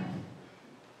 yeah.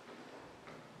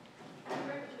 I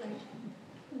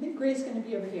think Gray's going to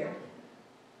be over here.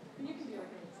 You can be over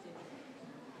here on the stage.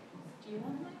 Do you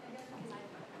want a mic?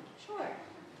 Sure.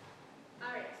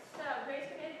 All right, so Gray's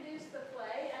going to introduce the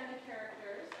play and the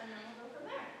characters, and then we'll go from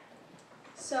there.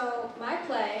 So my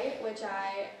play, which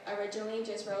I originally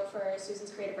just wrote for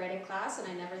Susan's creative writing class, and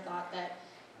I never thought that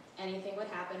anything would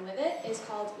happen with it, is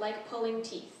called Like Pulling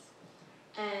Teeth.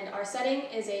 And our setting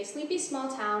is a sleepy small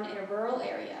town in a rural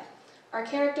area. Our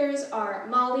characters are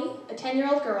Molly, a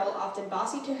 10-year-old girl often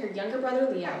bossy to her younger brother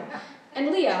Leo, and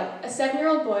Leo, a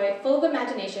 7-year-old boy full of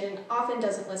imagination and often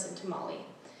doesn't listen to Molly.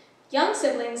 Young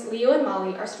siblings Leo and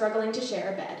Molly are struggling to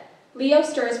share a bed. Leo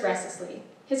stirs restlessly.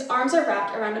 His arms are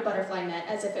wrapped around a butterfly net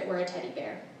as if it were a teddy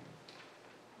bear.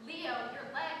 Leo,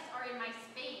 your legs are in my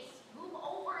space. Move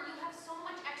over, you have so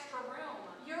much extra room.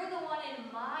 You're the one in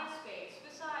my space.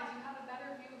 Besides, you have a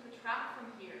better view of the trap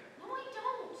from here. No, I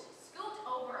don't. Scoot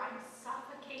over, I'm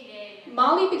suffocating.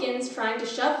 Molly begins trying to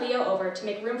shove Leo over to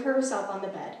make room for herself on the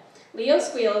bed. Leo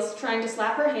squeals, trying to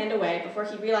slap her hand away before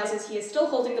he realizes he is still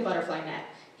holding the butterfly net.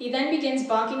 He then begins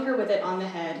bonking her with it on the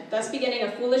head, thus beginning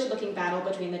a foolish-looking battle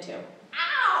between the two.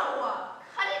 Ow!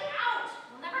 Cut it out!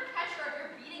 We'll never catch her if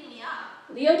you're beating me up.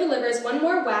 Leo delivers one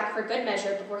more whack for good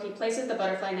measure before he places the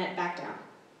butterfly net back down.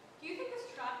 Do you think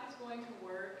this trap is going to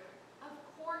work? Of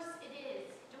course it is.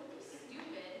 Don't be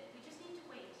stupid. We just need to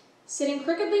wait. Sitting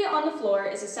crookedly on the floor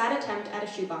is a sad attempt at a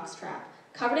shoebox trap,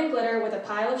 covered in glitter with a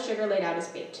pile of sugar laid out as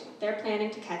bait. They're planning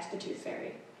to catch the tooth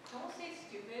fairy. Don't say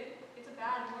stupid. It's a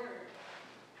bad word.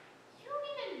 You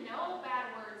don't even know bad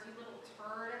words, you little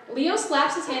turd. Leo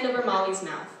slaps his hand over Molly's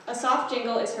mouth. A soft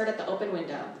jingle is heard at the open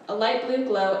window. A light blue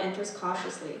glow enters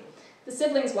cautiously. The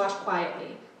siblings watch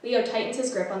quietly. Leo tightens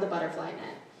his grip on the butterfly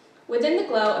net. Within the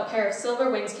glow, a pair of silver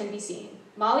wings can be seen.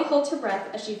 Molly holds her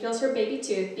breath as she feels her baby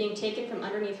tooth being taken from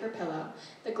underneath her pillow.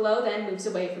 The glow then moves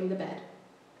away from the bed.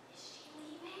 Is she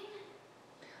leaving?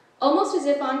 Almost as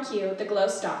if on cue, the glow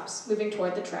stops, moving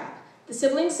toward the trap. The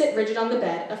siblings sit rigid on the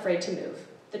bed, afraid to move.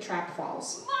 The trap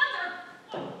falls. Mother!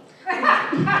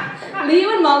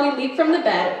 Leo and Molly leap from the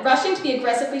bed, rushing to the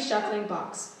aggressively shuffling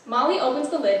box. Molly opens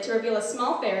the lid to reveal a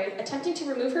small fairy, attempting to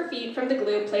remove her feet from the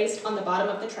glue placed on the bottom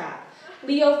of the trap.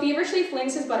 Leo feverishly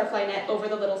flings his butterfly net over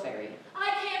the little fairy.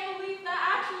 I can't believe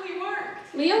that actually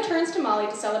worked! Leo turns to Molly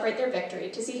to celebrate their victory,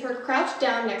 to see her crouched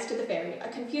down next to the fairy, a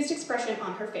confused expression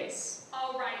on her face.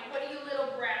 Alright, what are you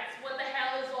little brats? What the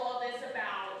hell is all this about?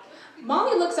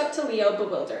 Molly looks up to Leo,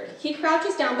 bewildered. He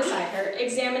crouches down beside her,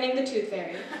 examining the tooth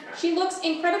fairy. She looks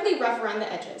incredibly rough around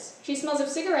the edges. She smells of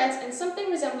cigarettes and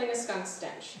something resembling a skunk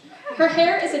stench. Her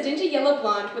hair is a dingy yellow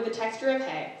blonde with the texture of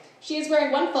hay. She is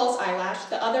wearing one false eyelash,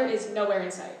 the other is nowhere in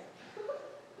sight.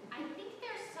 I think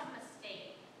there's some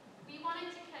mistake. We wanted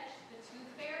to catch the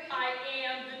tooth fairy. I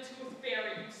am the tooth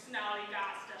fairy, you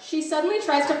snollygoster. She suddenly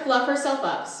tries to fluff herself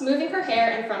up, smoothing her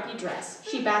hair and frumpy dress.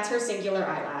 She bats her singular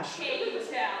eyelash. Can't you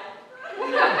tell?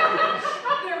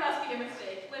 There must be a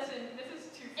mistake. Listen, this is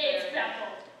tooth fairy. It's Bethel.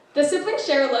 The siblings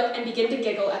share a look and begin to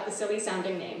giggle at the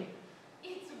silly-sounding name.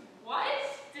 It's what?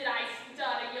 Did I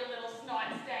stutter, you little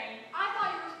snot stain? I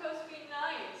thought you were supposed to be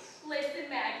nice. Listen,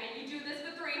 Magnet, you do this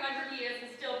for 300 years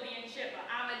and still being chipper.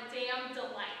 I'm a damn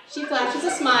delight. She flashes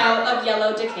a smile of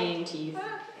yellow, decaying teeth. I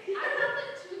thought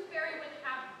the tooth fairy would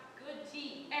have good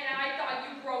teeth. And I thought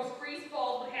you gross grease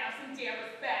balls would have some damn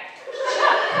respect.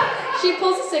 She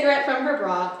pulls a cigarette from her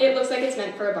bra. It looks like it's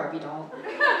meant for a Barbie doll.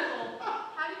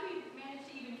 How did we manage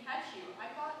to even catch you?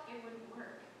 I thought it wouldn't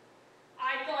work.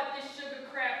 I thought this sugar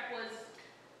crap was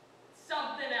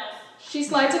something else. She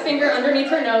slides a finger underneath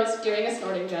her nose, doing a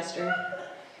snorting gesture.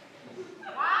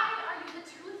 Why are you the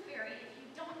tooth fairy if you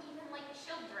don't even like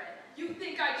children? You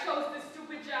think I chose this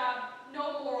stupid job?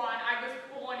 No, moron, I was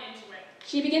born into it.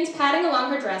 She begins padding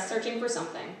along her dress, searching for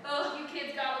something. Ugh, you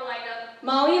kids got a light up.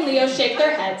 Molly and Leo shake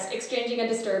their heads, exchanging a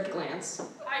disturbed glance.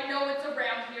 I know it's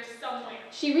around here somewhere.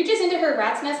 She reaches into her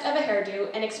rat's nest of a hairdo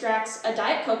and extracts a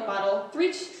Diet Coke bottle,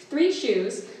 three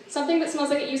shoes, something that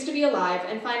smells like it used to be alive,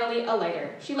 and finally a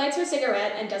lighter. She lights her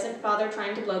cigarette and doesn't bother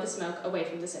trying to blow the smoke away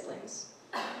from the siblings.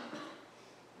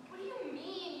 What do you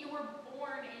mean you were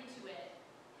born into it?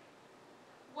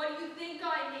 What do you think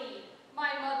I mean?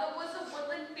 My mother was a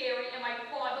woodland fairy and my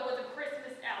father was a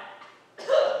Christmas elf.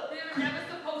 They were never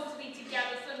supposed to be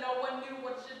together, so no one knew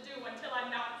what to do until I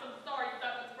knocked some sorry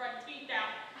sucker's front teeth out.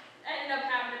 I ended up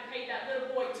having to pay that little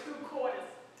boy $2.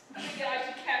 I figured I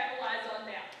should capitalize on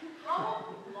that. How long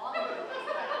ago was that?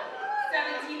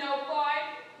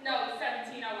 1705? No,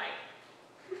 1708.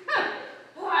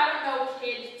 I don't know,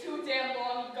 kids. Too damn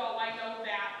long ago, I know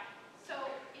that. So,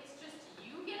 it's just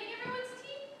you getting everyone's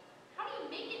teeth? How do you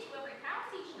make it to every house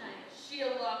each night?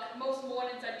 Sheer luck. Most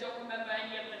mornings I don't remember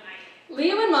any of the night.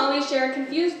 Leo and Molly share a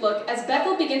confused look as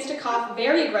Bethel begins to cough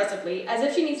very aggressively, as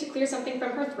if she needs to clear something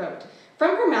from her throat.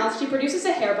 From her mouth, she produces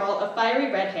a hairball of fiery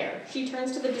red hair. She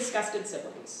turns to the disgusted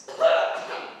siblings.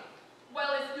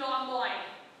 Well, it's not mine.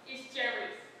 It's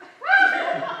Jerry's.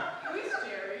 Who's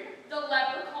Jerry? The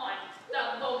leprechaun.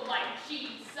 The low-life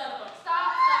cheese son of a...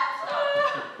 Stop.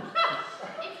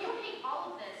 If you hate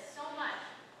all of this so much,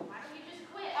 why don't you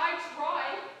just quit? I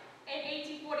tried. In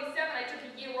 1847, I took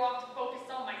a year off to focus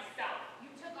on myself. You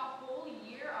took a whole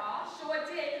year off? Sure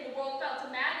did, and the world fell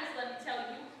to madness, let me tell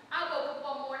you. I woke up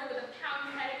one morning with a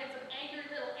pounding headache and some angry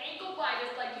little ankle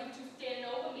biters like you two standing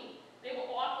over me. They were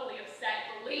awfully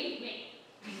upset, believe me.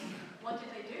 What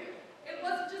did they do? It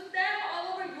wasn't just them.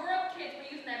 All over Europe, kids were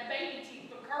using their baby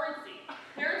teeth for currency.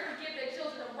 Parents would give their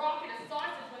children a rock and a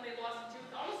sausage when they lost a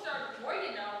tooth. Almost started a joy,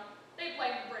 you know. They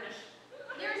blamed the British.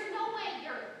 There's no way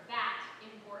you're that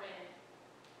important.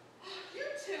 You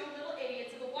two little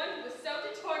idiots are the one who was so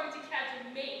determined to catch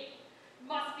me.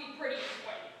 Must be pretty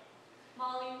important.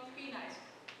 Molly, be nice.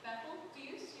 Bethel, do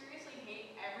you seriously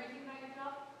hate everything about your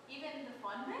job? Even the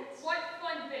fun bits? What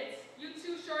fun bits? You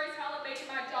two sure as hell are making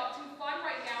my job too fun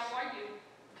right now, are you?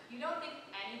 You don't think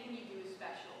anything you do is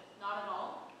special? Not at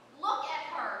all? Look at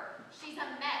her. She's a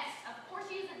mess. Of course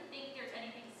she doesn't think there's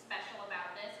anything special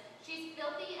about this. She's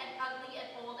filthy and ugly and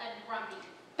old and grumpy.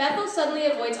 Bethel suddenly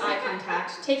avoids eye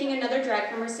contact, taking another drag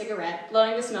from her cigarette,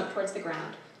 blowing the smoke towards the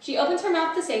ground. She opens her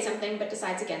mouth to say something, but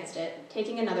decides against it,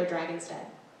 taking another drag instead.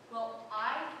 Well,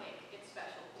 I think it's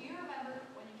special. Do you remember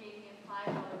when you gave me a $5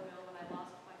 bill when I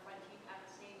lost my front teeth at the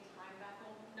same time,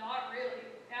 Bethel? Not really.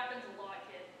 Happens a lot,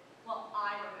 kid. Well,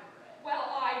 I remember it. Well,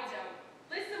 I don't.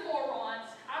 Listen,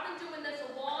 morons. I've been doing this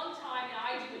a long time, and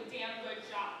I do a damn good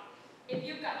job. If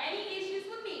you've got any issues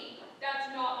with me, that's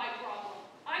not my problem.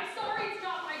 I'm sorry it's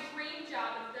not my dream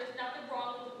job, but there's nothing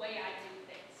wrong with the way I do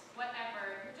things.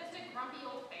 Whatever. You're just a grumpy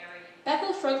old fairy.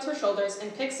 Bethel shrugs her shoulders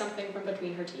and picks something from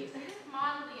between her teeth. Come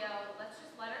on, Leo. Let's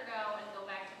just let her go and go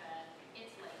back to bed.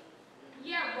 It's late.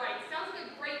 Yeah, right. Sounds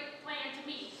like a great plan to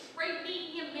me. Great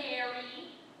meeting you,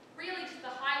 Mary. Really just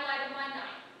the highlight of my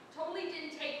night. Totally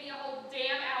didn't take me a whole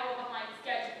damn hour behind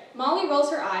schedule. Molly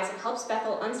rolls her eyes and helps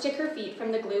Bethel unstick her feet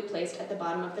from the glue placed at the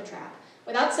bottom of the trap.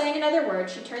 Without saying another word,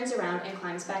 she turns around and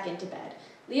climbs back into bed.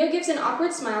 Leo gives an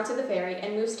awkward smile to the fairy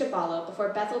and moves to follow before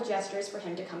Bethel gestures for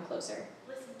him to come closer.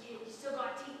 Listen, kid, you still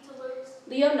got teeth to lose?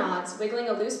 Leo nods, wiggling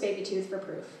a loose baby tooth for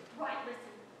proof. Right, listen.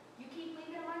 You keep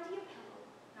leaving them under your pillow,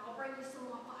 and I'll bring you some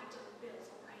more $5 bills,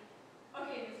 all right?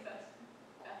 Okay, Miss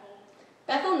Bethel.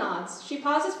 Bethel nods. She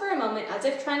pauses for a moment as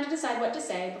if trying to decide what to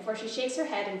say before she shakes her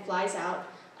head and flies out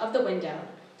of the window.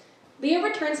 Leo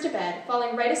returns to bed,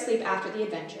 falling right asleep after the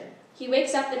adventure. He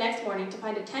wakes up the next morning to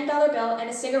find a $10 bill and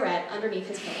a cigarette underneath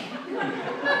his pillow.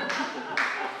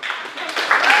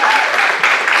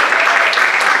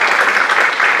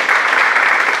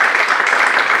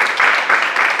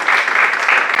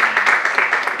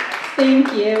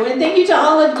 Thank you, and thank you to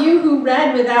all of you who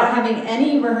read without having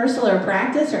any rehearsal or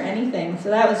practice or anything. So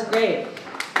that was great.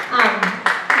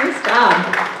 Nice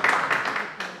job.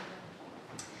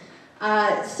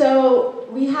 So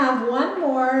we have one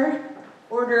more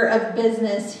order of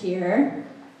business here.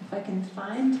 If I can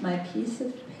find my piece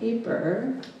of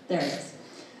paper, there it is.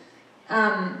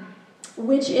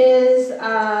 Which is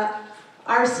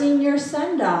our senior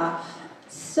send-off.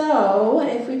 So,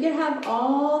 if we could have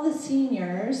all the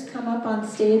seniors come up on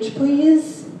stage,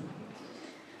 please.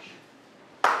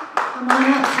 Come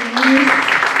on up, seniors.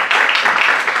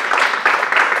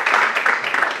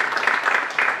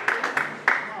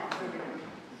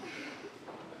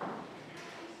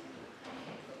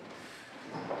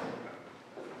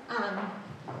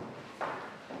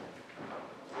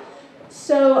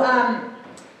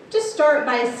 Just start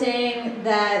by saying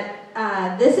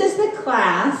that this is the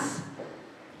class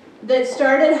that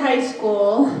started high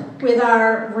school with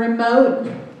our remote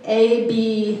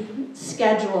A-B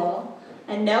schedule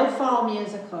and no fall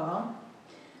musical.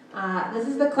 This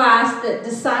is the class that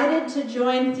decided to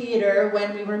join theater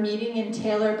when we were meeting in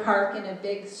Taylor Park in a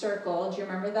big circle. Do you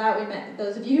remember that? We met,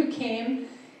 those of you who came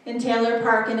in Taylor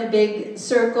Park in a big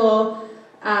circle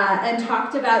and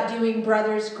talked about doing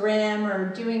Brothers Grimm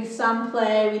or doing some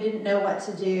play. We didn't know what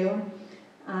to do.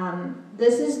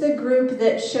 This is the group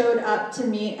that showed up to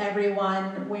meet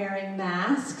everyone wearing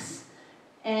masks,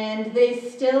 and they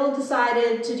still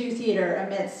decided to do theater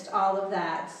amidst all of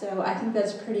that, so I think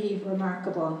that's pretty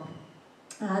remarkable.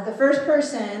 The first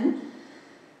person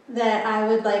that I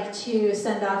would like to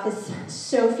send off is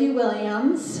Sophie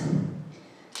Williams.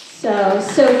 So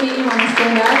Sophie, you want to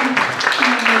stand up?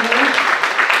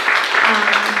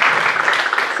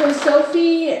 So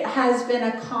Sophie has been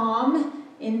a calm,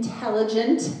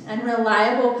 intelligent, and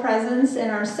reliable presence in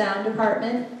our sound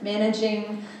department,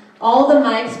 managing all the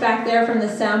mics back there from the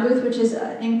sound booth, which is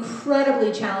an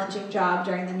incredibly challenging job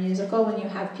during the musical when you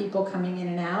have people coming in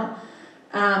and out,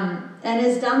 and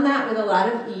has done that with a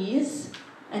lot of ease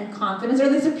and confidence, or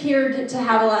at least appeared to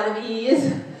have a lot of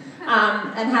ease,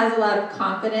 and has a lot of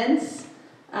confidence.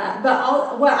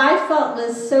 What I felt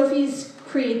was Sophie's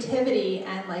creativity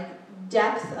and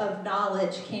depth of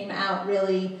knowledge came out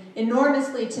really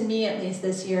enormously, to me at least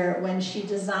this year, when she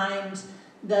designed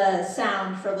the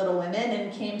sound for Little Women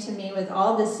and came to me with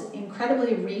all this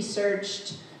incredibly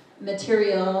researched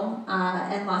material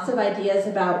and lots of ideas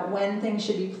about when things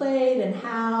should be played and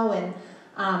how,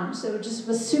 and so just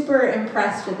was super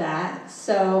impressed with that.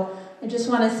 So I just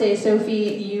want to say,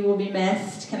 Sophie, you will be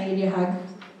missed. Can I give you a hug?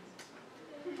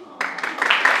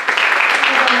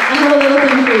 I have a little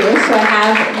thing for you. So I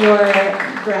have your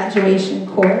graduation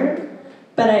cord,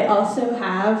 but I also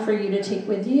have for you to take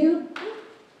with you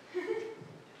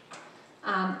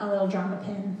a little drama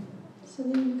pin. So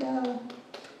there you go.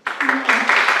 Yeah.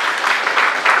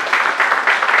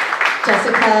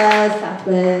 Jessica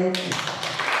Southwick.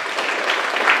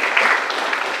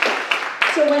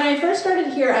 So when I first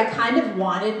started here, I kind of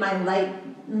wanted my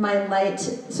light,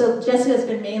 so Jessica's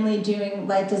been mainly doing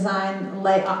light design,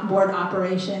 light board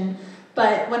operation,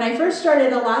 but when I first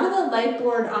started, a lot of the light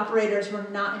board operators were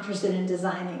not interested in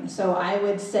designing. So I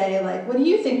would say, what do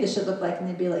you think this should look like? And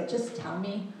they'd be like, just tell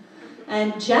me.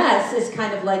 And Jess is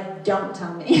kind of like, don't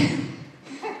tell me.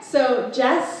 So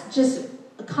Jess just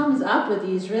comes up with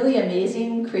these really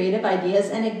amazing creative ideas,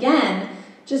 and again,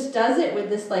 just does it with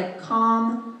this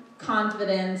calm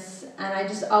confidence, and I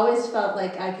just always felt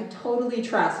like I could totally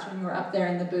trust when you were up there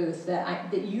in the booth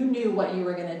that you knew what you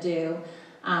were going to do,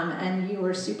 and you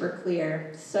were super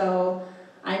clear. So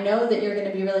I know that you're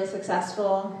going to be really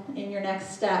successful in your next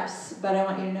steps, but I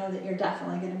want you to know that you're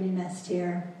definitely going to be missed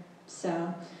here.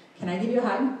 So can I give you a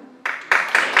hug?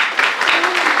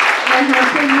 I have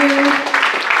for you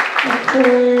a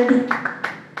cord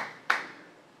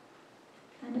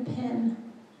and a pin.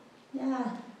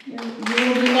 Yeah. You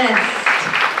will be missed.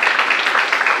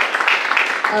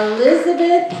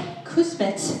 Elizabeth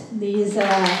Kusmet.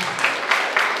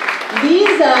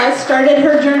 Lisa started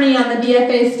her journey on the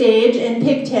BFA stage in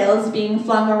pigtails being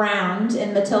flung around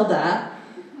in Matilda.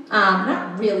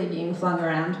 Not really being flung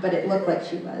around, but it looked like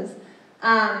she was.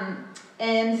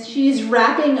 And she's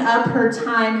wrapping up her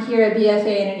time here at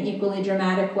BFA in an equally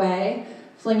dramatic way,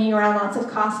 flinging around lots of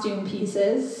costume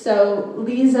pieces. So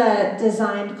Lisa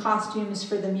designed costumes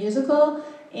for the musical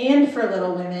and for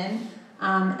Little Women.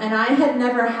 And I had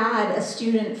never had a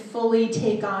student fully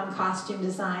take on costume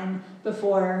design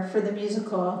before for the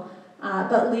musical.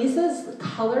 But Lisa's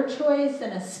color choice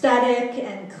and aesthetic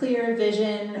and clear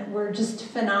vision were just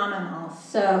phenomenal.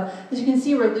 So as you can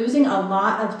see, we're losing a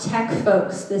lot of tech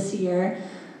folks this year.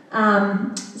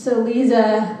 So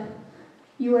Lisa,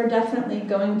 you are definitely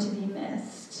going to be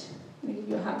missed. Let me give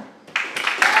you a hug.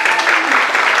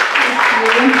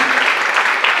 Thank you.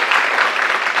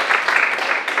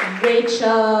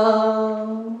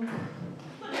 Rachel.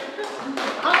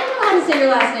 I don't know how to say your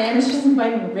last name. It's just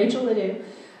inviting me. Rachel Ledoux.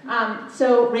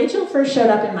 So Rachel first showed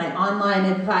up in my online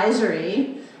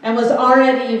advisory and was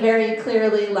already very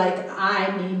clearly like,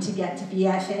 I need to get to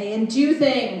BFA and do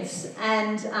things,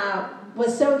 and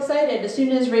was so excited. As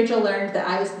soon as Rachel learned that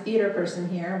I was the theater person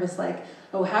here, was like,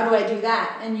 oh, how do I do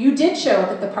that? And you did show up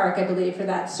at the park, I believe, for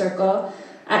that circle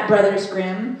at Brothers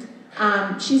Grimm.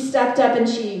 She stepped up and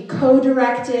she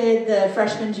co-directed the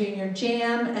freshman junior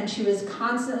jam, and she was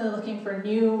constantly looking for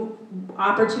new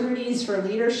opportunities for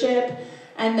leadership,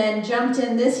 and then jumped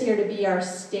in this year to be our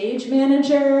stage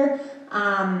manager,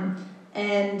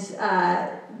 and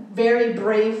very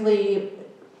bravely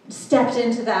stepped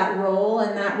into that role,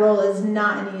 and that role is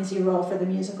not an easy role for the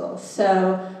musical.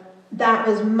 So that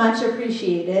was much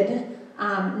appreciated.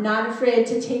 Not afraid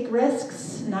to take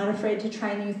risks, not afraid to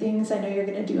try new things. I know you're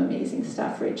going to do amazing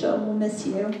stuff, Rachel. We'll miss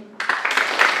you.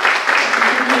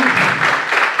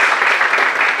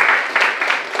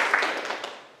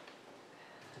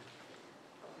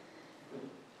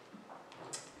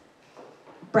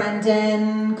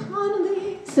 Brendan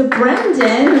Connolly. So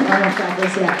Brendan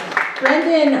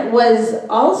was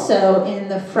also in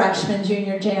the freshman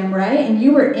junior jam, right? And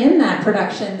you were in that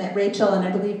production that Rachel and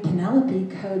I believe Penelope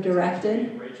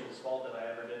co-directed. Rachel's fault that I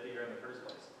ever did theater in the first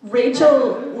place.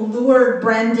 Rachel lured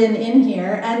Brendan in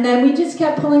here, and then we just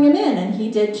kept pulling him in, and he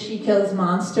did She Kills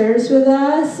Monsters with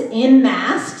us in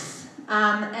masks,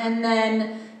 and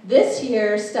then this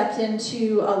year stepped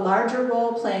into a larger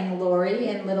role playing Lori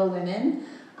in Little Women.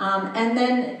 And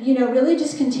then, you know, really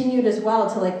just continued as well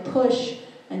to like push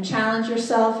and challenge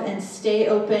yourself and stay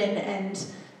open. And,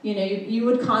 you know, you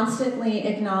would constantly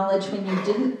acknowledge when you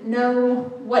didn't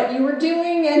know what you were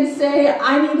doing and say,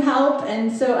 I need help.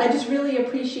 And so I just really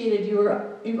appreciated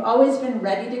you've always been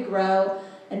ready to grow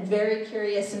and very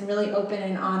curious and really open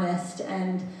and honest.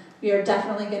 And we are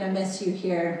definitely going to miss you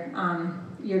here.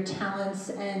 Your talents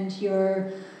and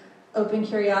your open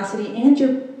curiosity and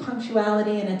your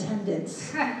punctuality and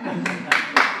attendance. Yeah.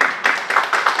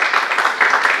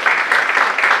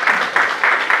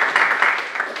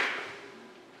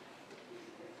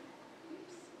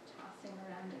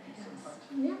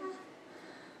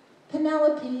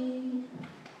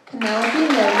 Penelope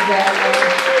knows that.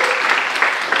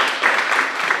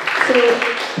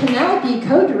 So Penelope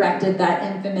co-directed that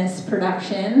infamous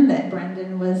production that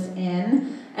Brendan was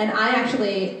in. And I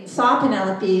actually saw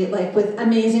Penelope like with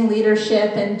amazing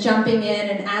leadership and jumping in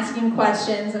and asking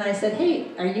questions. And I said, hey,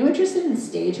 are you interested in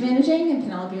stage managing? And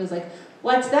Penelope was like,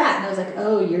 what's that? And I was like,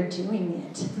 oh, you're doing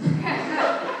it.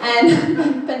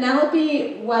 And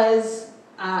Penelope was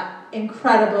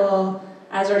incredible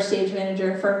as our stage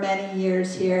manager for many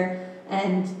years here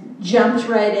and jumped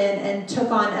right in and took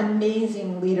on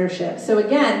amazing leadership. So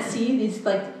again, see, these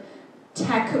like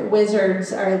tech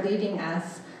wizards are leading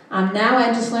us. Now I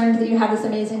just learned that you have this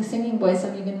amazing singing voice.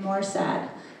 I'm even more sad.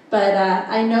 But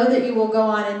I know that you will go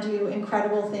on and do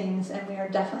incredible things, and we are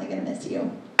definitely going to miss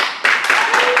you. There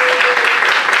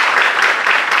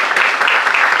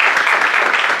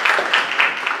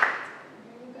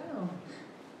you go.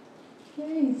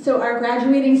 Okay, so our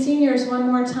graduating seniors, one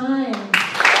more time.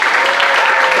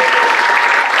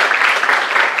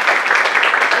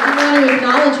 I want to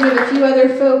acknowledge we have a few other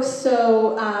folks.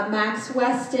 So Max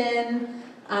Weston,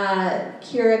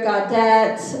 Kira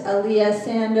Gaudette, Aaliyah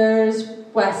Sanders,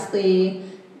 Wesley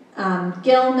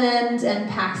Gilman, and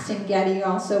Paxton Getty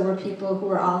also were people who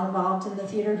were all involved in the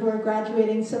theater who are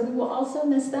graduating, so we will also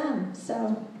miss them.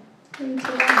 So, thank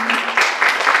you.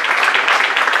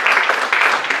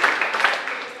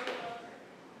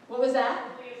 What was that?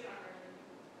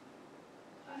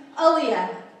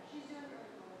 Aaliyah.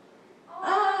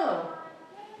 Oh.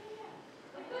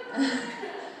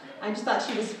 I just thought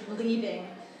she was leaving.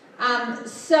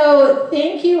 So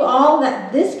thank you all.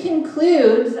 This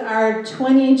concludes our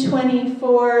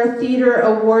 2024 Theater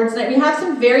Awards night. We have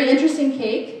some very interesting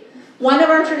cake. One of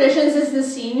our traditions is the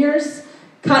seniors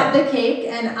cut the cake,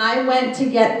 and I went to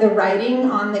get the writing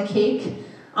on the cake,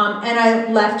 and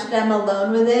I left them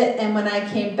alone with it, and when I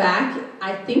came back,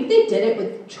 I think they did it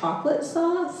with chocolate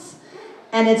sauce,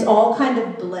 and it's all kind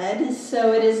of bled,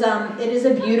 so it is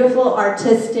a beautiful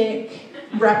artistic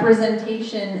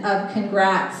representation of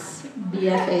Congrats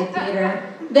BFA Theater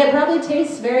that probably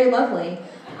tastes very lovely.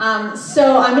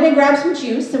 So I'm going to grab some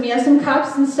juice, and we have some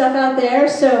cups and stuff out there,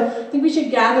 so I think we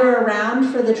should gather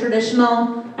around for the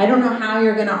traditional, I don't know how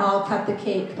you're going to all cut the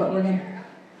cake, but we're going to,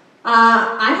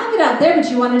 I have it out there, but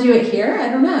you want to do it here? I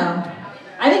don't know.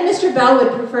 I think Mr. Bell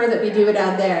would prefer that we do it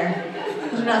out there,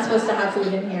 because we're not supposed to have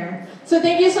food in here. So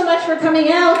thank you so much for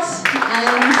coming out,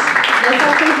 and let's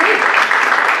have some cake.